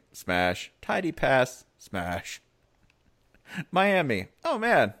running, smash, tidy pass, smash. Miami, oh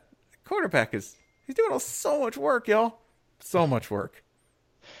man, quarterback he's doing so much work, y'all. So much work.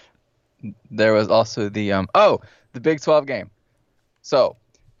 There was also the Big 12 game. So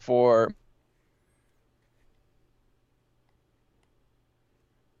for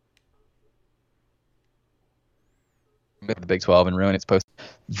the Big 12 and ruin its post.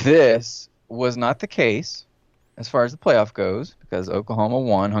 This was not the case as far as the playoff goes because Oklahoma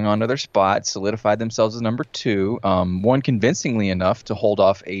won, hung on to their spot, solidified themselves as number 2, won convincingly enough to hold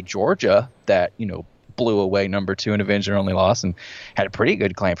off a Georgia that, blew away number 2 and avenged their only loss and had a pretty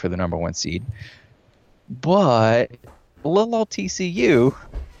good claim for the number 1 seed. But little old TCU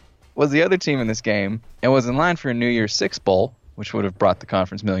was the other team in this game and was in line for a New Year's Six Bowl, which would have brought the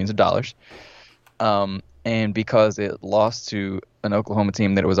conference millions of dollars. And because it lost to an Oklahoma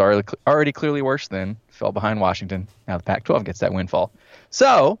team that it was already clearly worse than, fell behind Washington. Now the Pac-12 gets that windfall.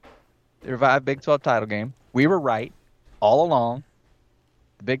 So, the revived Big 12 title game. We were right all along.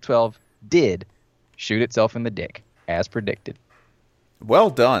 The Big 12 did shoot itself in the dick, as predicted. Well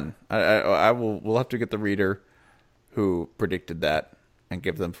done. We'll have to get the reader who predicted that and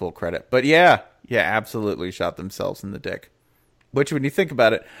give them full credit. But yeah, absolutely shot themselves in the dick. Which, when you think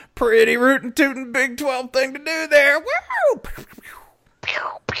about it, pretty rootin' tootin' Big 12 thing to do there. Woo! Pew, pew,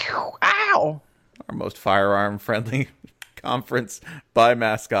 pew. Ow! Our most firearm-friendly conference by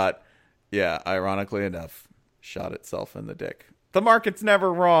mascot. Yeah, ironically enough, shot itself in the dick. The market's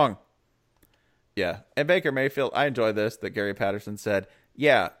never wrong. Yeah, and Baker Mayfield, I enjoy this, that Gary Patterson said,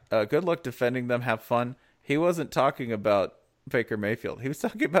 good luck defending them, have fun. He wasn't talking about Baker Mayfield. He was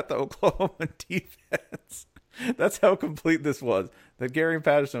talking about the Oklahoma defense. That's how complete this was. That Gary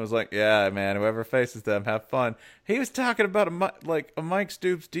Patterson was like, yeah, man, whoever faces them, have fun. He was talking about a Mike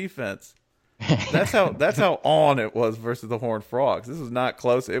Stoops defense. That's how on it was versus the Horned Frogs. This was not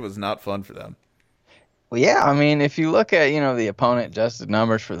close. It was not fun for them. Well, yeah, I mean, if you look at, the opponent adjusted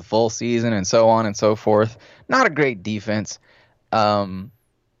numbers for the full season and so on and so forth, not a great defense.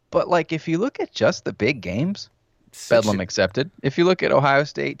 But, if you look at just the big games, Bedlam accepted. If you look at Ohio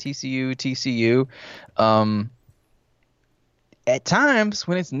State, TCU, at times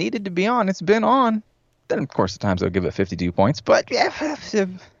when it's needed to be on, it's been on. Then, of course, at times they'll give it 52 points. But, yeah.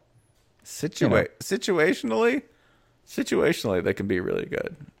 Situationally, they can be really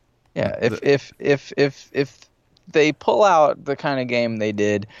good. Yeah, if they pull out the kind of game they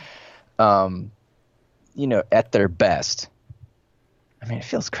did, at their best. I mean, it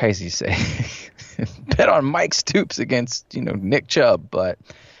feels crazy to say bet on Mike Stoops against Nick Chubb, but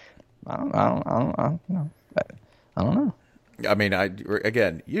I don't know. I don't know. I mean,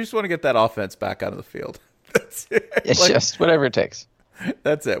 you just want to get that offense back out of the field. That's it. It's just whatever it takes.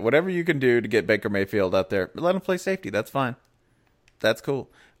 That's it. Whatever you can do to get Baker Mayfield out there, let him play safety. That's fine. That's cool.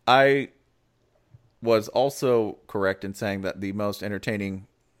 I was also correct in saying that the most entertaining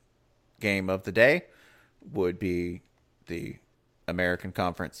game of the day would be the American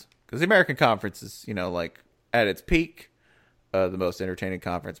Conference. Because the American Conference is, at its peak, the most entertaining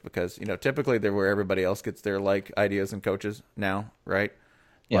conference. Because, typically they're where everybody else gets their, ideas and coaches now, right?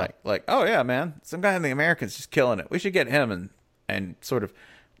 Yeah. Oh, yeah, man, some guy in the Americans just killing it. We should get him and sort of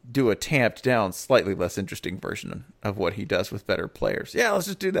do a tamped down, slightly less interesting version of what he does with better players. Yeah, let's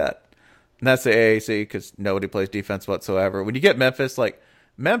just do that. And that's the AAC because nobody plays defense whatsoever. When you get Memphis,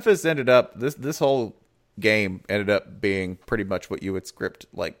 Memphis ended up, this whole game ended up being pretty much what you would script,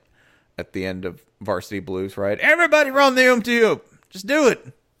 at the end of Varsity Blues, right? Everybody run the tube. Just do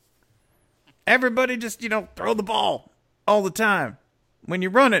it. Everybody just, throw the ball all the time. When you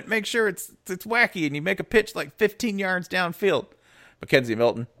run it, make sure it's wacky and you make a pitch like 15 yards downfield. Mackenzie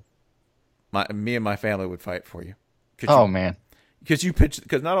Milton, me and my family would fight for you. Man. Because you pitch,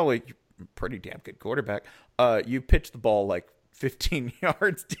 because not only you're a pretty damn good quarterback, you pitch the ball like 15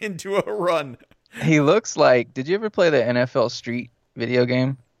 yards into a run. He looks like, did you ever play the NFL Street video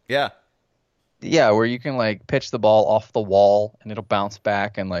game? Yeah. Yeah, where you can like pitch the ball off the wall and it'll bounce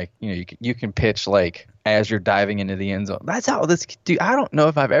back, and like, you can pitch like as you're diving into the end zone. That's how this dude, I don't know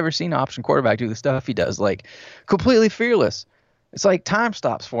if I've ever seen an option quarterback do the stuff he does, like completely fearless. It's like time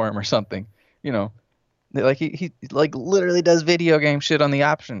stops for him or something, Like he like literally does video game shit on the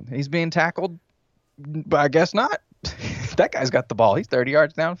option. He's being tackled, but I guess not. That guy's got the ball. He's 30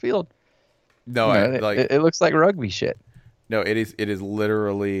 yards downfield. No, it looks like rugby shit. No, it is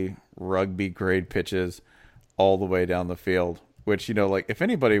literally rugby grade pitches all the way down the field. Which, like if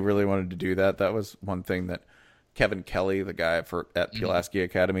anybody really wanted to do that, that was one thing that Kevin Kelly, the guy at Pulaski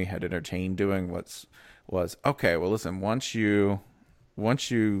Academy, had entertained doing. Was okay. Well, listen, once you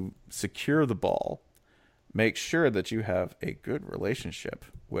secure the ball, make sure that you have a good relationship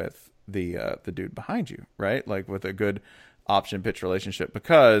with the dude behind you, right? Like with a good option pitch relationship,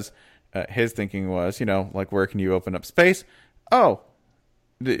 because his thinking was, like, where can you open up space? Oh,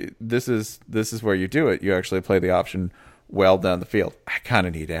 this is where you do it. You actually play the option well down the field. I kind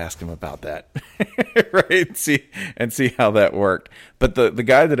of need to ask him about that, right? And see how that worked. But the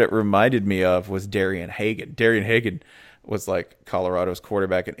guy that it reminded me of was Darian Hagan. Darian Hagan was like Colorado's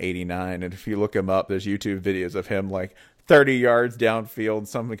quarterback in '89, and if you look him up, there's YouTube videos of him like 30 yards downfield.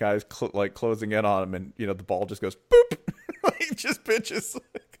 Some of the guys like closing in on him, and the ball just goes boop, like just pitches.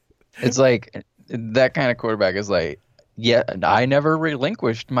 It's like that kind of quarterback is like, yeah, I never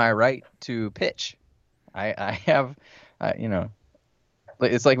relinquished my right to pitch. I have,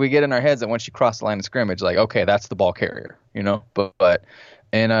 it's like we get in our heads that once you cross the line of scrimmage, like, okay, that's the ball carrier, But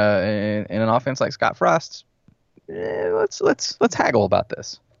in an offense like Scott Frost's, let's haggle about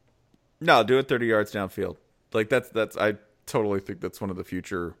this. No, do it 30 yards downfield. Like that's I totally think that's one of the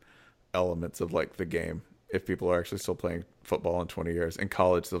future elements of like the game. If people are actually still playing football in 20 years, in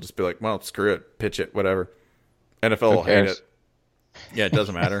college they'll just be like, well, screw it, pitch it, whatever. NFL will hate it. Yeah, it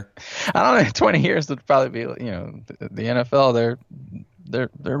doesn't matter. I don't know. 20 years would probably be, the NFL.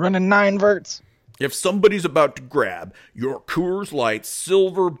 They're running 9 verts. If somebody's about to grab your Coors Light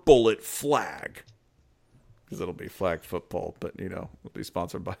Silver Bullet flag, because it'll be flag football, but it'll be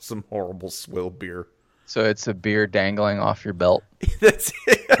sponsored by some horrible swill beer. So it's a beer dangling off your belt. That's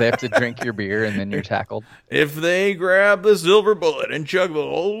it. They have to drink your beer and then you're tackled. If they grab the Silver Bullet and chug the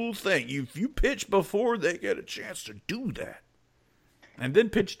whole thing, if you pitch before they get a chance to do that, and then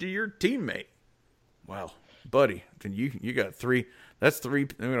pitch to your teammate, well, buddy, then you got 3. That's 3.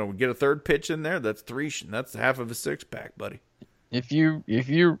 We get a third pitch in there. That's 3. That's half of a 6-pack, buddy. If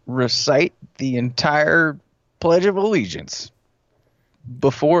you recite the entire Pledge of Allegiance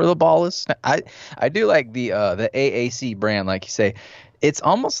before the ball is, I do like the AAC brand, like you say. It's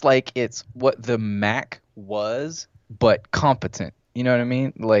almost like it's what the MAC was, but competent. You know what I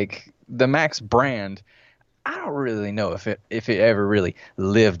mean? Like the MAC's brand, I don't really know if it ever really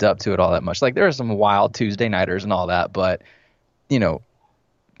lived up to it all that much. Like there are some wild Tuesday nighters and all that, but not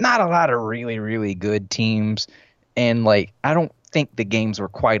a lot of really, really good teams. And like I don't think the games were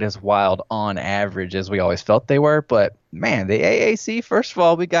quite as wild on average as we always felt they were. But man, the AAC, first of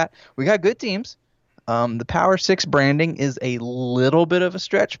all, we got good teams. The Power 6 branding is a little bit of a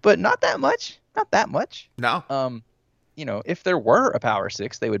stretch, but not that much. Not that much. No. If there were a Power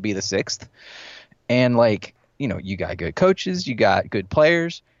 6, they would be the 6th. And like, you got good coaches, you got good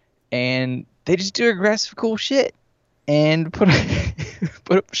players, and they just do aggressive, cool shit and put up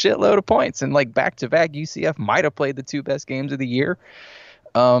a shitload of points. And like back to back, UCF might have played the 2 best games of the year.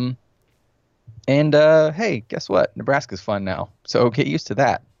 Hey, guess what? Nebraska's fun now, so get used to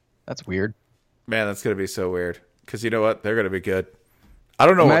that. That's weird. Man, that's gonna be so weird. Because you know what? They're gonna be good. I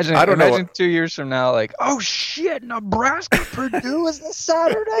don't know. Imagine 2 years from now, like, oh shit, Nebraska Purdue is this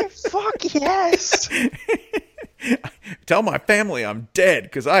Saturday. Fuck yes. Tell my family I'm dead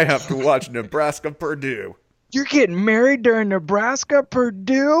because I have to watch Nebraska Purdue. You're getting married during Nebraska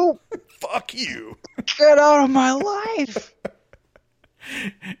Purdue? Fuck you. Get out of my life.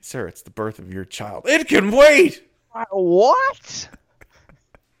 Sir, it's the birth of your child. It can wait. What?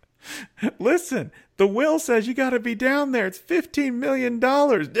 Listen, the will says you got to be down there. It's $15 million.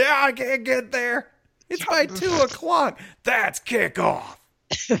 Yeah, I can't get there. It's by 2:00. That's kickoff.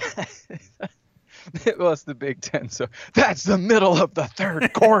 Well, it's the Big Ten, so that's the middle of the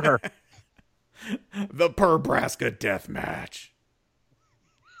third quarter. The Nebraska death match.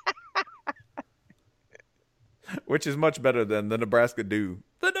 Which is much better than the Nebraska do.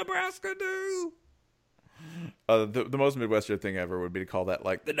 The Nebraska do. The most Midwestern thing ever would be to call that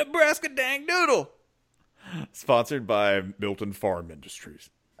like the Nebraska dang noodle. Sponsored by Milton Farm Industries.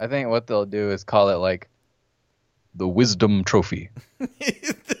 I think what they'll do is call it like the Wisdom Trophy.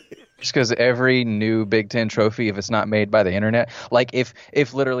 Just because every new Big Ten trophy, if it's not made by the internet, like if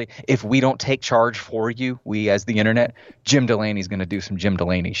we don't take charge for you, we as the internet, Jim Delaney's going to do some Jim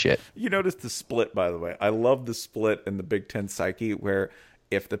Delaney shit. You notice the split, by the way. I love the split in the Big Ten psyche where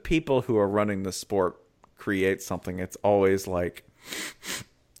if the people who are running the sport create something, it's always like,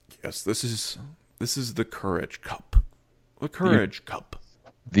 yes, this is the Courage Cup. The Courage Cup.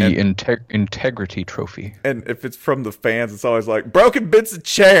 The Integrity Trophy. And if it's from the fans, it's always like, broken bits of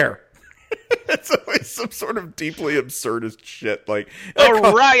chair. It's always some sort of deeply absurdist shit. Like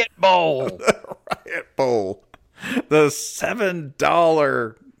the Riot Bowl. The Riot Bowl. The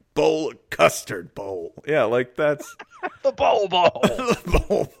 $7 bowl of custard bowl. Yeah, like that's... the Bowl Bowl. The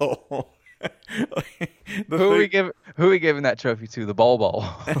Bowl Bowl. Who are we giving that trophy to? The Bowl Bowl.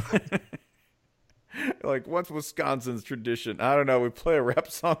 Like, what's Wisconsin's tradition? I don't know. We play a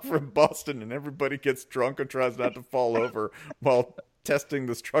rap song from Boston and everybody gets drunk and tries not to fall over while testing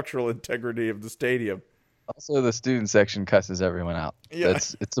the structural integrity of the stadium. Also, the student section cusses everyone out. Yeah.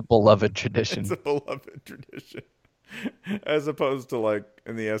 It's a beloved tradition. It's a beloved tradition. As opposed to, like,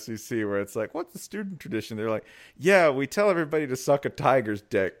 in the SEC where it's like, what's the student tradition? They're like, yeah, we tell everybody to suck a tiger's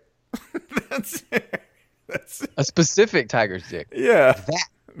dick. That's a specific tiger's dick. Yeah.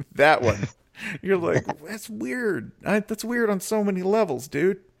 That one. You're like, that's weird. That's weird on so many levels,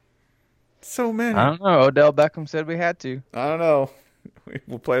 dude. So many. I don't know. Odell Beckham said we had to. I don't know.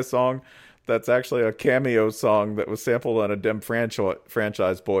 We'll play a song that's actually a cameo song that was sampled on a Dem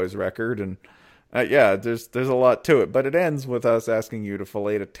Franchise Boys record. And yeah, there's a lot to it. But it ends with us asking you to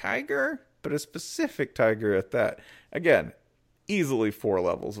fillet a tiger, but a specific tiger at that. Again, easily 4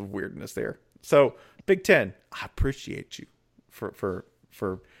 levels of weirdness there. So, Big Ten, I appreciate you for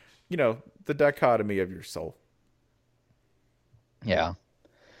you know, the dichotomy of your soul. Yeah.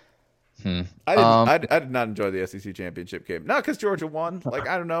 I did not enjoy the SEC championship game. Not because Georgia won. Like,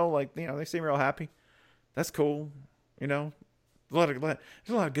 I don't know. Like, you know, they seem real happy. That's cool. You know, there's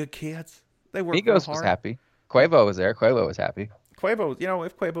a lot of good kids. They work real hard. Migos was happy. Quavo was there. Quavo was happy. Quavo, you know,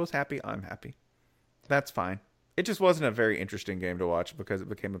 if Quavo's happy, I'm happy. That's fine. It just wasn't a very interesting game to watch because it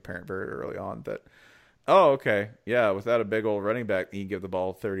became apparent very early on that, oh, okay, yeah, without a big old running back, you give the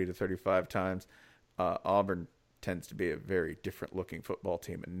ball 30 to 35 times. Auburn tends to be a very different looking football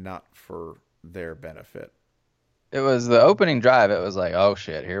team and not for their benefit. It was the opening drive. It was like, oh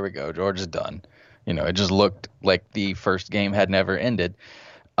shit, here we go. Georgia's done. You know, it just looked like the first game had never ended.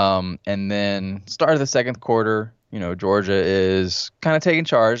 And then start of the second quarter, you know, Georgia is kind of taking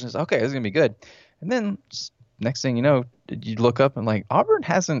charge. And it's okay, this is going to be good. And then next thing you know, you look up and like Auburn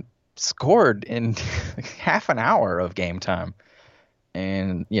hasn't scored in half an hour of game time.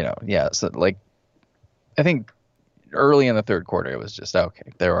 And, you know, yeah, so like I think early in the third quarter, it was just,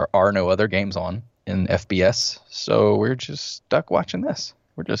 okay, there are no other games on in FBS, so we're just stuck watching this.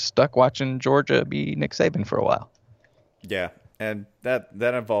 We're just stuck watching Georgia be Nick Saban for a while. Yeah, and that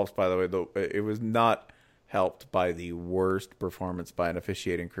involves, by the way, though, it was not helped by the worst performance by an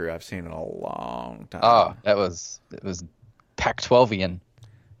officiating crew I've seen in a long time. Oh, it was Pac-12ian.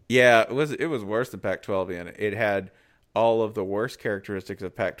 Yeah, it was worse than Pac-12ian. It had all of the worst characteristics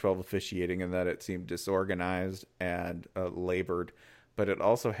of Pac-12 officiating in that it seemed disorganized and labored, but it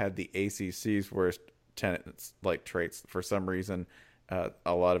also had the ACC's worst tenets, like traits. For some reason,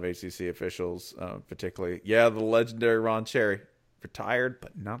 a lot of ACC officials, particularly, the legendary Ron Cherry, retired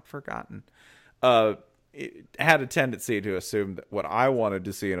but not forgotten, it had a tendency to assume that what I wanted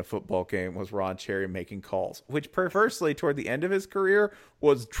to see in a football game was Ron Cherry making calls, which perversely toward the end of his career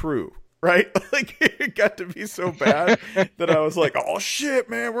was true. Right? Like, it got to be so bad that I was like, oh shit,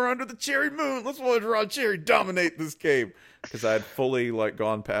 man, we're under the cherry moon. Let's watch Ron Cherry dominate this game. Because I had fully like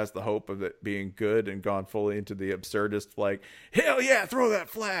gone past the hope of it being good and gone fully into the absurdist, like, hell yeah, throw that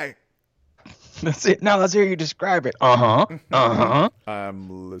flag. That's it. Now let's hear you describe it. I'm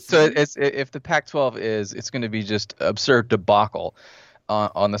listening. So if the Pac-12 it's going to be just absurd debacle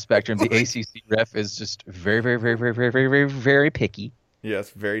on the spectrum. The ACC ref is just very, very, very, very, very, very, very, very picky.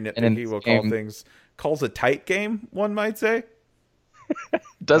 Yes, very nitpicky. Will calls a tight game, one might say.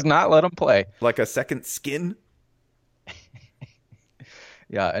 Does not let them play. Like a second skin.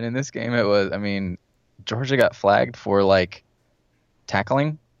 Yeah, and in this game Georgia got flagged for like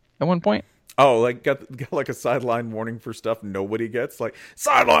tackling at one point. Oh, like got like a sideline warning for stuff nobody gets, like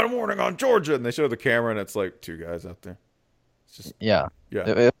sideline warning on Georgia, and they show the camera and it's like 2 guys out there. It's just Yeah. yeah.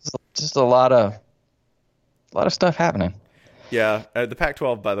 It was just a lot of stuff happening. Yeah, the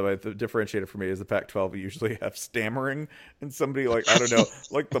Pac-12, by the way, the differentiator for me is the Pac-12 usually have stammering, and somebody, like, I don't know,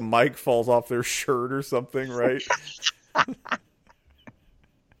 like the mic falls off their shirt or something, right?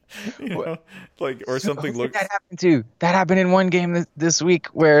 You know, like, or something looks. That happened too. That happened in one game this week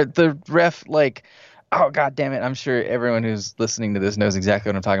where the ref, like, oh god damn it! I'm sure everyone who's listening to this knows exactly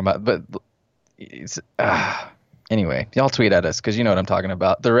what I'm talking about. But it's anyway, y'all tweet at us because you know what I'm talking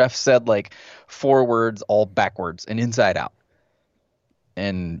about. The ref said like 4 words all backwards and inside out.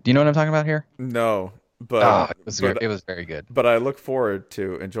 And do you know what I'm talking about here? No, but it was very good. But I look forward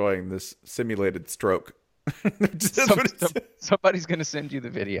to enjoying this simulated stroke. Somebody's going to send you the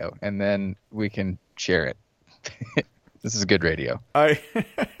video, and then we can share it. This is good radio.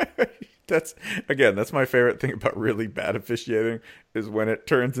 That's my favorite thing about really bad officiating is when it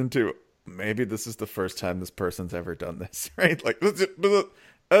turns into maybe this is the first time this person's ever done this, right? Like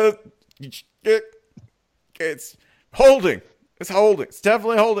it's holding. It's holding. It's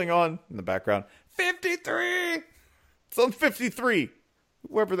definitely holding on in the background. 53. It's on 53.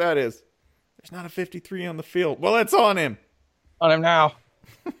 Whoever that is. There's not a 53 on the field. Well, it's on him. On him now.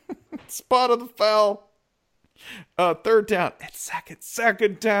 Spot of the foul. 3rd down. It's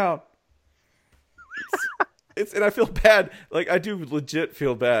second down. And I feel bad. Like, I do legit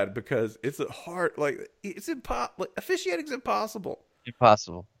feel bad because it's a hard, like, it's impossible. Like, officiating's impossible.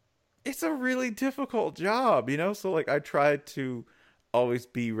 Impossible. It's a really difficult job, you know? So, like, I try to always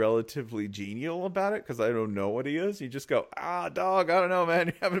be relatively genial about it because I don't know what he is. You just go, dog, I don't know, man.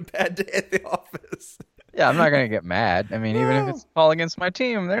 You're having a bad day at the office. Yeah, I'm not going to get mad. I mean, even if it's all against my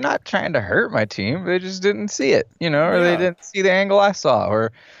team, they're not trying to hurt my team. They just didn't see it, you know, or they didn't see the angle I saw,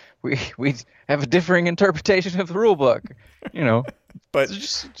 or we have a differing interpretation of the rule book, you know. But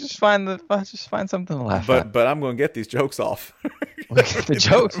so just find something to laugh at. But I'm going to get these jokes off. The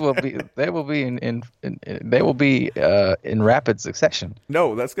jokes will be in rapid succession.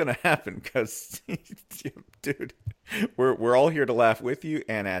 No, that's going to happen because, dude, we're all here to laugh with you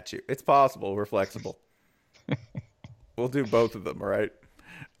and at you. It's possible. We're flexible. We'll do both of them, all right?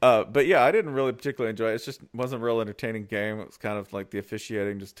 But yeah, I didn't really particularly enjoy it. It just wasn't a real entertaining game. It was kind of like the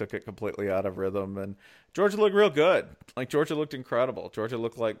officiating just took it completely out of rhythm. And Georgia looked real good. Like, Georgia looked incredible. Georgia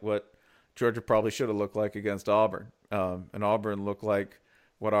looked like what Georgia probably should have looked like against Auburn. And Auburn looked like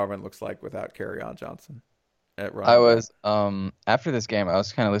what Auburn looks like without Kerryon Johnson. I was after this game, I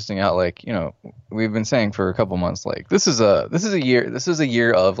was kind of listening out, like, you know, we've been saying for a couple months, like, this is a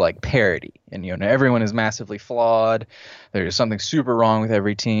year of like parity, and you know, everyone is massively flawed. There's something super wrong with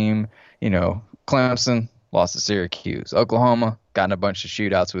every team. You know, Clemson lost to Syracuse, Oklahoma got in a bunch of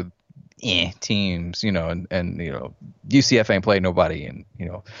shootouts with teams, you know, and you know, UCF ain't played nobody, and you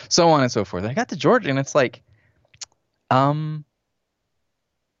know, so on and so forth. I got to Georgia, and it's like,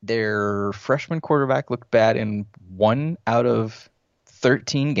 their freshman quarterback looked bad in 1 out of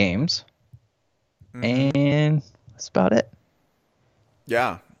 13 games. Mm-hmm. And that's about it.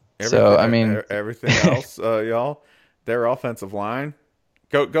 Yeah. So, I mean, everything else, y'all, their offensive line,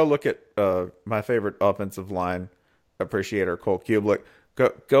 go look at my favorite offensive line appreciator, Cole Kublik.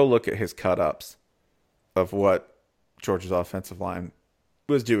 Go look at his cut-ups of what Georgia's offensive line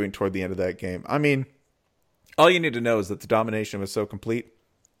was doing toward the end of that game. I mean, all you need to know is that the domination was so complete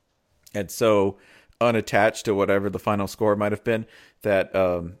and so unattached to whatever the final score might have been that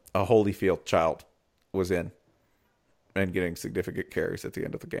a Holyfield child was in and getting significant carries at the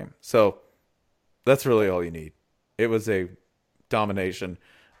end of the game. So that's really all you need. It was a domination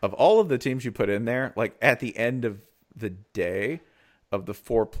of all of the teams you put in there. Like, at the end of the day of the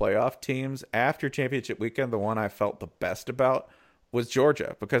 4 playoff teams after championship weekend, the one I felt the best about was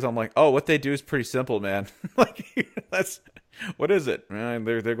Georgia, because I'm like, oh, what they do is pretty simple, man. Like, that's, what is it? Man,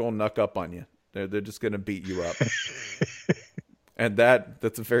 they're going to knuck up on you. They're just going to beat you up. And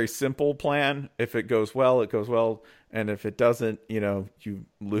that's a very simple plan. If it goes well, it goes well. And if it doesn't, you know, you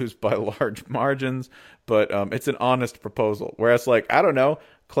lose by large margins. But it's an honest proposal. Whereas, like, I don't know,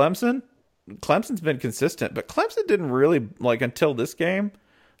 Clemson's been consistent, but Clemson didn't really, like, until this game.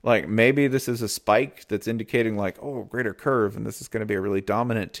 Like, maybe this is a spike that's indicating, like, oh, greater curve, and this is going to be a really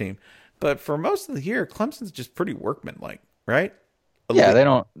dominant team. But for most of the year, Clemson's just pretty workmanlike, right? Yeah, they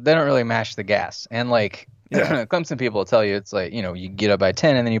don't really mash the gas. And, like, Clemson people will tell you, it's like, you know, you get up by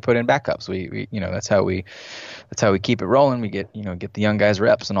 10 and then you put in backups. We you know, that's how we keep it rolling. We get the young guys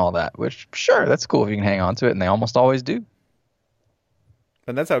reps and all that, which, sure, that's cool if you can hang on to it, and they almost always do.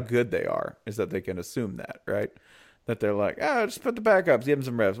 And that's how good they are, is that they can assume that, right? that they're like, just put the backups, give them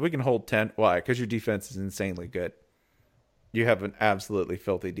some reps. We can hold 10. Why? Because your defense is insanely good. You have an absolutely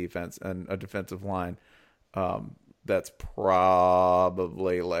filthy defense and a defensive line that's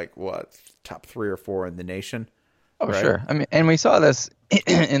probably like top 3 or 4 in the nation. Oh, right? Sure. I mean, and we saw this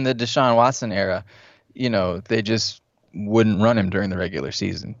in the Deshaun Watson era. They just wouldn't run him during the regular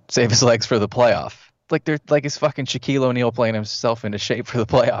season, save his legs for the playoff. Like they're like his fucking Shaquille O'Neal playing himself into shape for the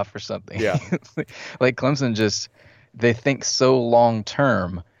playoff or something. Yeah. Like Clemson they think so long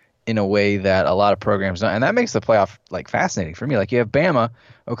term in a way that a lot of programs don't, and that makes the playoff like fascinating for me. Like you have Bama,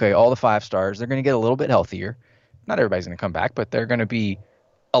 okay, all the 5 stars, they're going to get a little bit healthier. Not everybody's going to come back, but they're going to be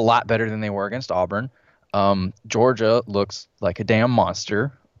a lot better than they were against Auburn. Georgia looks like a damn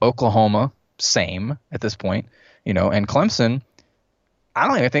monster. Oklahoma, same at this point, and Clemson, I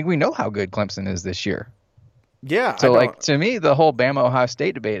don't even think we know how good Clemson is this year. Yeah. So to me, the whole Bama Ohio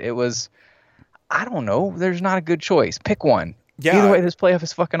State debate, it was, I don't know, there's not a good choice. Pick one. Yeah. Either way, this playoff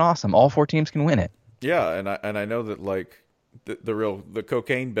is fucking awesome. All 4 teams can win it. Yeah, and I know that like the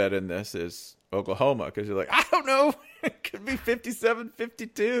cocaine bet in this is Oklahoma, because you're like, I don't know, it could be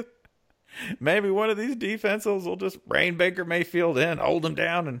 57-52. Maybe one of these defenses will just rein Baker Mayfield in, hold him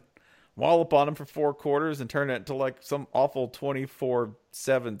down, and wallop on him for 4 quarters and turn it into like some awful 24-7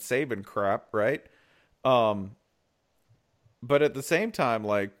 Saban crap, right? But at the same time,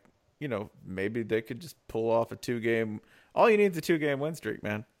 like, maybe they could just pull off a 2-game. All you need is a 2-game win streak,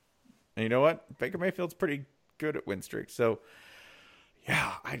 man. And you know what? Baker Mayfield's pretty good at win streaks. So,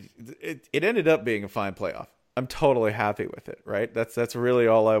 yeah, it ended up being a fine playoff. I'm totally happy with it, right? That's really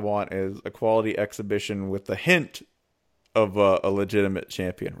all I want, is a quality exhibition with the hint of a legitimate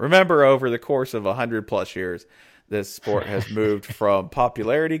champion. Remember, over the course of 100+ years, this sport has moved from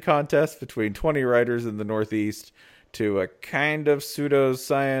popularity contests between 20 writers in the Northeast to a kind of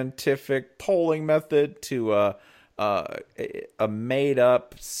pseudo-scientific polling method to a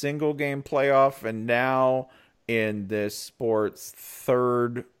made-up single-game playoff, and now in this sport's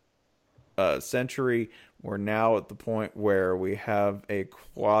 3rd century, we're now at the point where we have a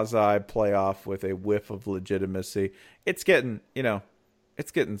quasi-playoff with a whiff of legitimacy. It's getting,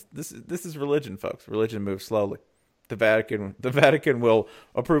 this is religion, folks. Religion moves slowly. The Vatican will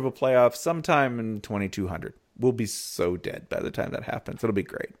approve a playoff sometime in 2200. We'll be so dead by the time that happens. It'll be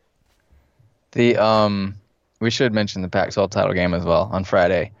great. We should mention the Pac-12 title game as well on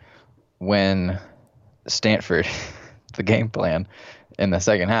Friday, when Stanford, the game plan in the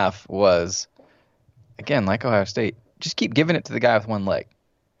second half was, again, like Ohio State, just keep giving it to the guy with one leg.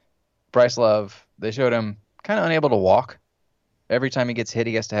 Bryce Love, they showed him kind of unable to walk. Every time he gets hit,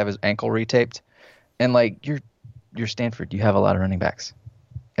 he has to have his ankle retaped. And like, you're Stanford, you have a lot of running backs.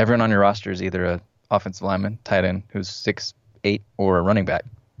 Everyone on your roster is either a offensive lineman, tight end who's 6'8", or a running back.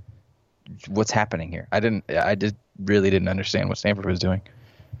 What's happening here? I just really didn't understand what Stanford was doing.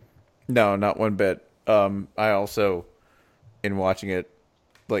 No, not one bit. I also, in watching it,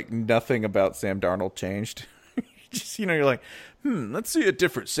 like, nothing about Sam Darnold changed. Just, you're like, let's see a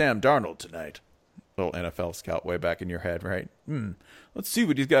different Sam Darnold tonight. Little NFL scout way back in your head, right? Let's see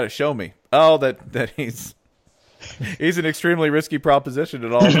what he's got to show me. Oh, that he's an extremely risky proposition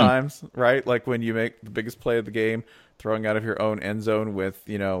at all times, right? Like when you make the biggest play of the game, throwing out of your own end zone with,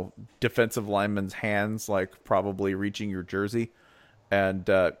 defensive lineman's hands, like probably reaching your jersey. And,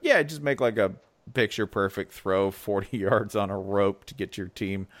 just make like a picture perfect throw 40 yards on a rope to get your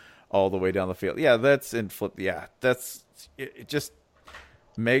team all the way down the field. Yeah, that's in flip. Yeah, it just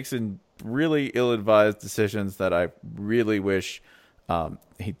makes really ill-advised decisions that I really wish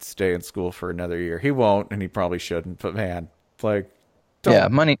he'd stay in school for another year. He won't, and he probably shouldn't. But man, like,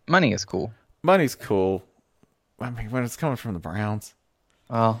 money is cool. Money's cool. I mean, when it's coming from the Browns.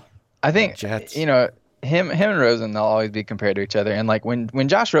 Well, I think Jets. Him and Rosen, they'll always be compared to each other. And like when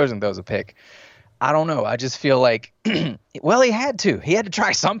Josh Rosen throws a pick, I don't know. I just feel like, well, he had to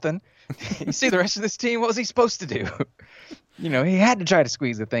try something. You see the rest of this team, what was he supposed to do? He had to try to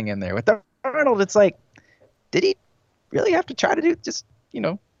squeeze the thing in there. With Arnold, it's like, did he really have to try to do just,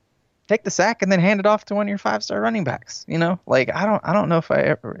 take the sack and then hand it off to one of your 5-star running backs? Like, I don't know if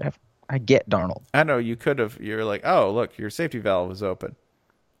I get Darnold. I know you could have. You're like, oh, look, your safety valve was open.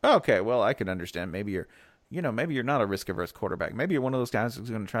 Okay, well, I can understand. Maybe you're not a risk-averse quarterback. Maybe you're one of those guys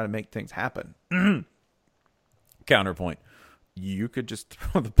who's going to try to make things happen. Counterpoint. You could just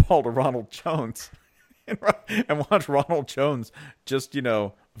throw the ball to Ronald Jones and watch Ronald Jones just,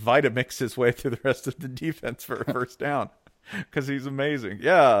 Vitamix his way through the rest of the defense for a first down, because he's amazing.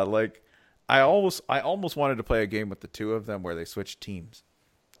 Yeah, like, I almost wanted to play a game with the two of them where they switch teams,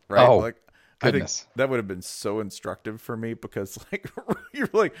 right? Oh. Like, Goodness. I think that would have been so instructive for me because, like, you're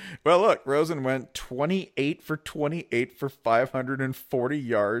like, well, look, Rosen went 28 for 28 for 540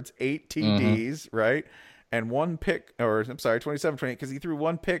 yards, 8 TDs, right? And one pick, or I'm sorry, 27 28, because he threw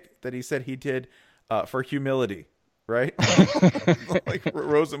one pick that he said he did for humility, right? Like,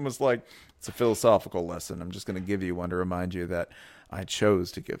 Rosen was like, it's a philosophical lesson. I'm just going to give you one to remind you that I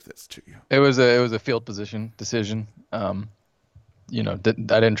chose to give this to you. It was a field position decision. You know, I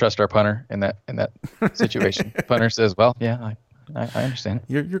didn't trust our punter in that situation. Punter says, "Well, yeah, I understand."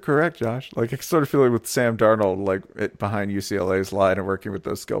 You're correct, Josh. Like, I sort of feel like with Sam Darnold, like behind UCLA's line and working with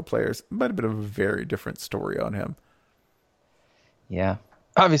those skill players, it might have been a very different story on him. Yeah,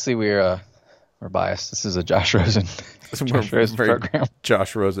 obviously we're biased. This is a Josh Rosen, program.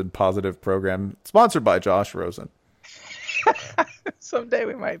 Josh Rosen positive program sponsored by Josh Rosen. Someday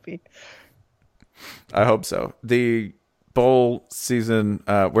we might be. I hope so. The bowl season,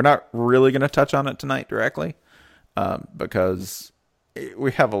 we're not really going to touch on it tonight directly because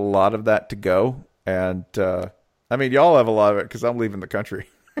we have a lot of that to go. And I mean, y'all have a lot of it because I'm leaving the country.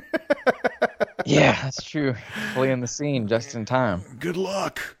 Yeah, that's true. Fleeing the scene just in time. Good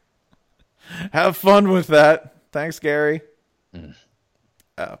luck. Have fun with that. Thanks, Gary.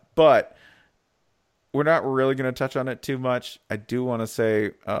 But we're not really going to touch on it too much. I do want to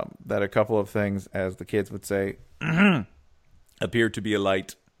say that a couple of things, as the kids would say, appear to be a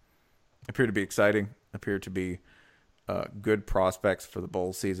light, appear to be exciting, appear to be good prospects for the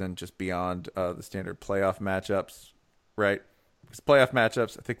bowl season, just beyond the standard playoff matchups, right? Because playoff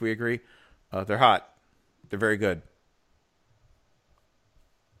matchups, I think we agree, they're hot. They're very good.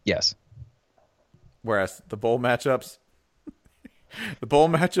 Yes. Whereas the bowl matchups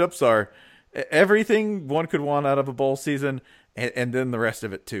are everything one could want out of a bowl season, and then the rest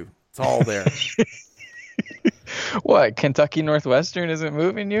of it too. It's all there. What, Kentucky Northwestern isn't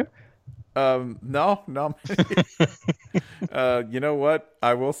moving you? No. You know what?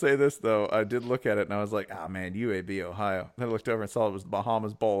 I will say this, though. I did look at it, and I was like, oh, man, UAB, Ohio. Then I looked over and saw it was the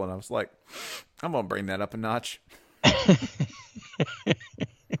Bahamas Bowl, and I was like, I'm going to bring that up a notch. I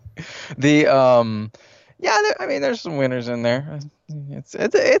mean, there's some winners in there.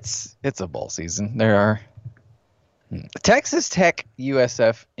 It's a bowl season. There are Texas Tech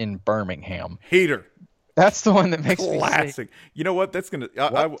USF in Birmingham. Heater. That's the one that makes classic. Me you know what? That's gonna.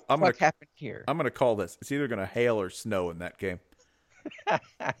 I'm gonna happen here. I'm gonna call this. It's either gonna hail or snow in that game.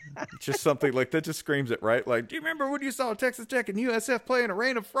 Just something like that. Just screams it, right? Like, do you remember when you saw Texas Tech and USF play in a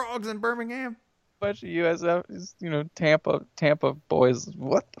rain of frogs in Birmingham? Bunch of USF, Tampa boys.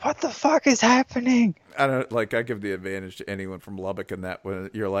 What the fuck is happening? I don't like. I give the advantage to anyone from Lubbock in that when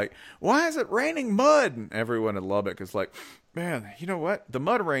you're like, why is it raining mud? And everyone in Lubbock is like, man, you know what? The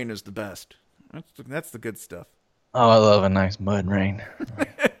mud rain is the best. That's the good stuff. Oh, I love a nice mud rain.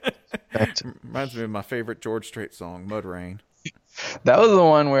 Reminds me of my favorite George Strait song, Mud Rain. That was the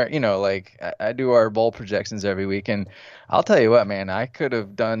one where, like, I do our bowl projections every week, and I'll tell you what, man, I could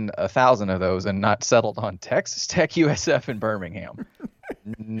have done 1,000 of those and not settled on Texas Tech, USF, and Birmingham.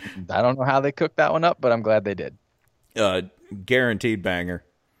 I don't know how they cooked that one up, but I'm glad they did. Guaranteed banger.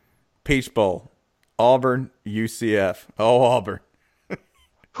 Peach Bowl. Auburn, UCF. Oh, Auburn.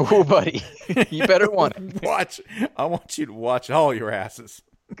 Oh, buddy. You better want it. I want you to watch all your asses.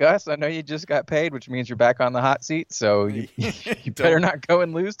 Gus, I know you just got paid, which means you're back on the hot seat, so you better not go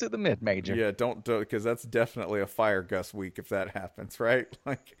and lose to the mid-major. Yeah, don't because that's definitely a fire Gus week if that happens, right?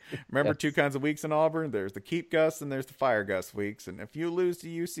 Like, remember two kinds of weeks in Auburn? There's the keep Gus and there's the fire Gus weeks. And if you lose to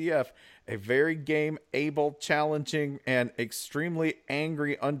UCF, a very game-able, challenging, and extremely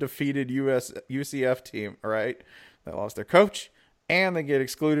angry, undefeated UCF team, all right, that lost their coach, and they get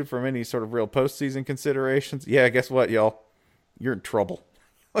excluded from any sort of real postseason considerations, yeah, guess what, y'all? You're in trouble.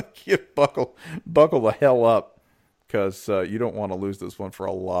 Like, you buckle the hell up because you don't want to lose this one for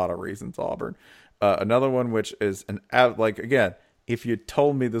a lot of reasons, Auburn. Another one, which is again, if you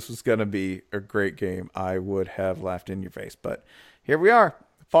told me this was going to be a great game, I would have laughed in your face. But here we are.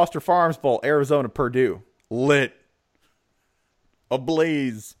 Foster Farms Bowl, Arizona, Purdue. Lit.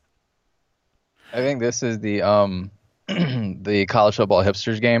 Ablaze. I think this is the the college football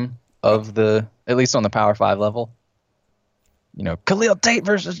hipsters game of at least on the Power 5 level. Khalil Tate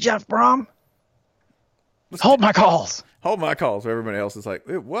versus Jeff Brom. Hold my calls. Hold my calls. Everybody else is like,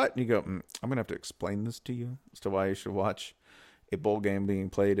 what? And you go, I'm going to have to explain this to you as to why you should watch a bowl game being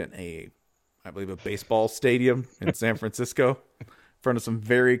played in I believe, a baseball stadium in San Francisco in front of some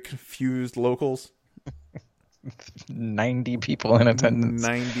very confused locals. 90 people in attendance.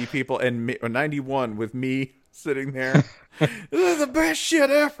 90 people, and 91 with me sitting there. This is the best shit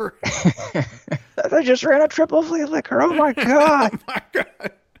ever. They just ran a triple flea liquor. Oh my god. Oh my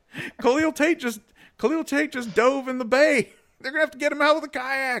god. Khalil Tate just dove in the bay. They're gonna have to get him out with a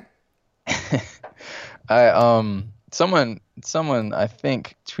kayak. Someone I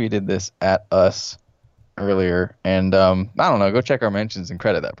think tweeted this at us earlier, and I don't know. Go check our mentions and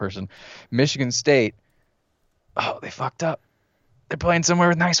credit that person. Michigan State. Oh, they fucked up. They're playing somewhere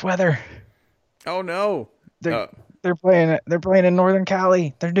with nice weather. Oh no. They're playing in Northern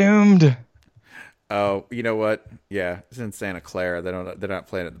Cali. They're doomed. Oh, you know what? Yeah, it's in Santa Clara. They're not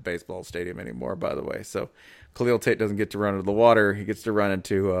playing at the baseball stadium anymore, by the way. So Khalil Tate doesn't get to run into the water. He gets to run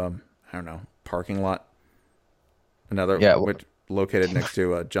into I don't know, parking lot. Another located next to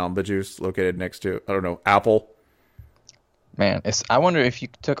Jamba Juice, located next to I don't know, Apple. Man, I wonder if you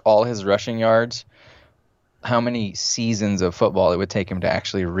took all his rushing yards, how many seasons of football it would take him to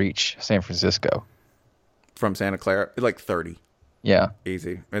actually reach San Francisco. From Santa Clara, like 30. Yeah.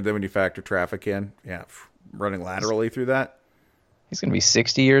 Easy. And then when you factor traffic in, running laterally through that. He's going to be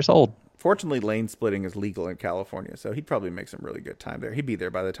 60 years old. Fortunately, lane splitting is legal in California, so he'd probably make some really good time there. He'd be there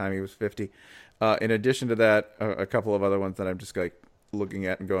by the time he was 50. In addition to that, a couple of other ones that I'm just like looking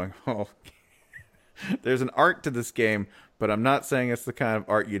at and going, oh, there's an art to this game, but I'm not saying it's the kind of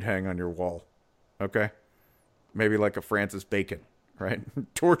art you'd hang on your wall. Okay? Maybe like a Francis Bacon, right?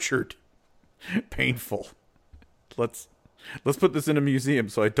 Tortured. Painful. Let's put this in a museum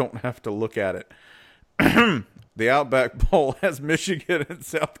so I don't have to look at it. The Outback Bowl has Michigan and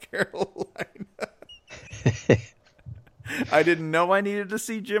South Carolina. I didn't know I needed to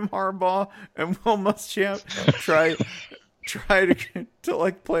see Jim Harbaugh and Will Muschamp try to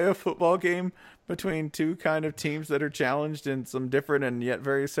like play a football game between two kind of teams that are challenged in some different and yet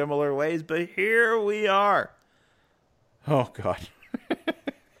very similar ways. But here we are. Oh God.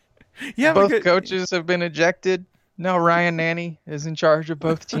 Yeah, both coaches have been ejected. Now Ryan Nanny is in charge of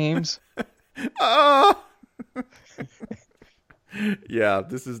both teams. Oh. Yeah,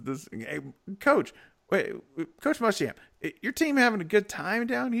 this. Hey, Coach, wait, Coach Muschamp, your team having a good time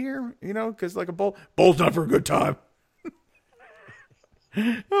down here? You know, because like a bowl's not for a good time.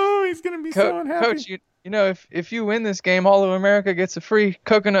 Oh, he's gonna be so unhappy. Coach, you know, if you win this game, all of America gets a free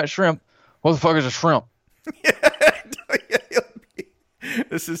coconut shrimp. What the fuck is a shrimp?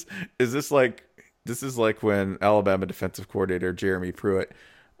 This is like when Alabama defensive coordinator Jeremy Pruitt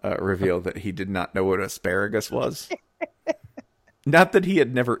revealed that he did not know what asparagus was. Not that he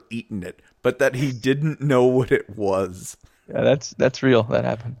had never eaten it, but that he didn't know what it was. Yeah, that's real. That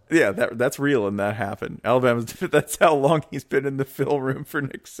happened. Yeah, that's real, and that happened. That's how long he's been in the film room for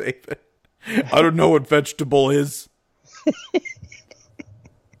Nick Saban. I don't know what vegetable is.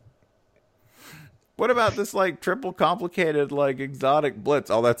 What about this like triple complicated like exotic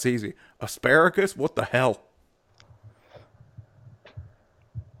blitz? Oh, that's easy. Asparagus? What the hell?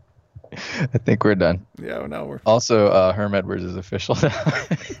 I think we're done. Yeah, no, we're also Herm Edwards is official now.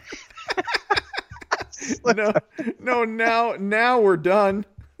 No, now we're done.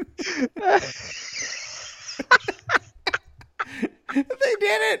 They did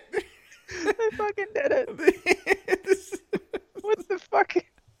it. They fucking did it. What the fuck?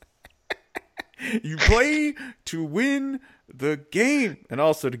 You play to win the game, and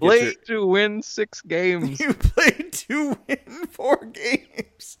also to to win 6 games. You play to win 4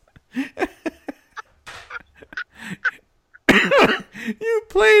 games. You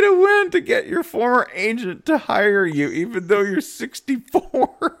play to win to get your former agent to hire you, even though you're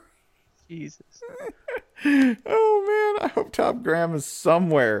 64. Jesus. Oh man, I hope Tom Graham is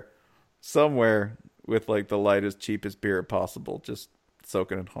somewhere with like the lightest, cheapest beer possible, just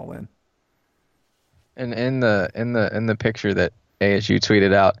soaking it all in. And in the picture that ASU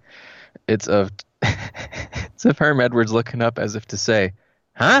tweeted out, it's of Herm Edwards looking up as if to say,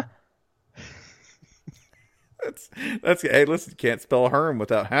 "Huh?" That's hey, listen, you can't spell Herm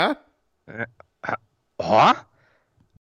without huh? Huh?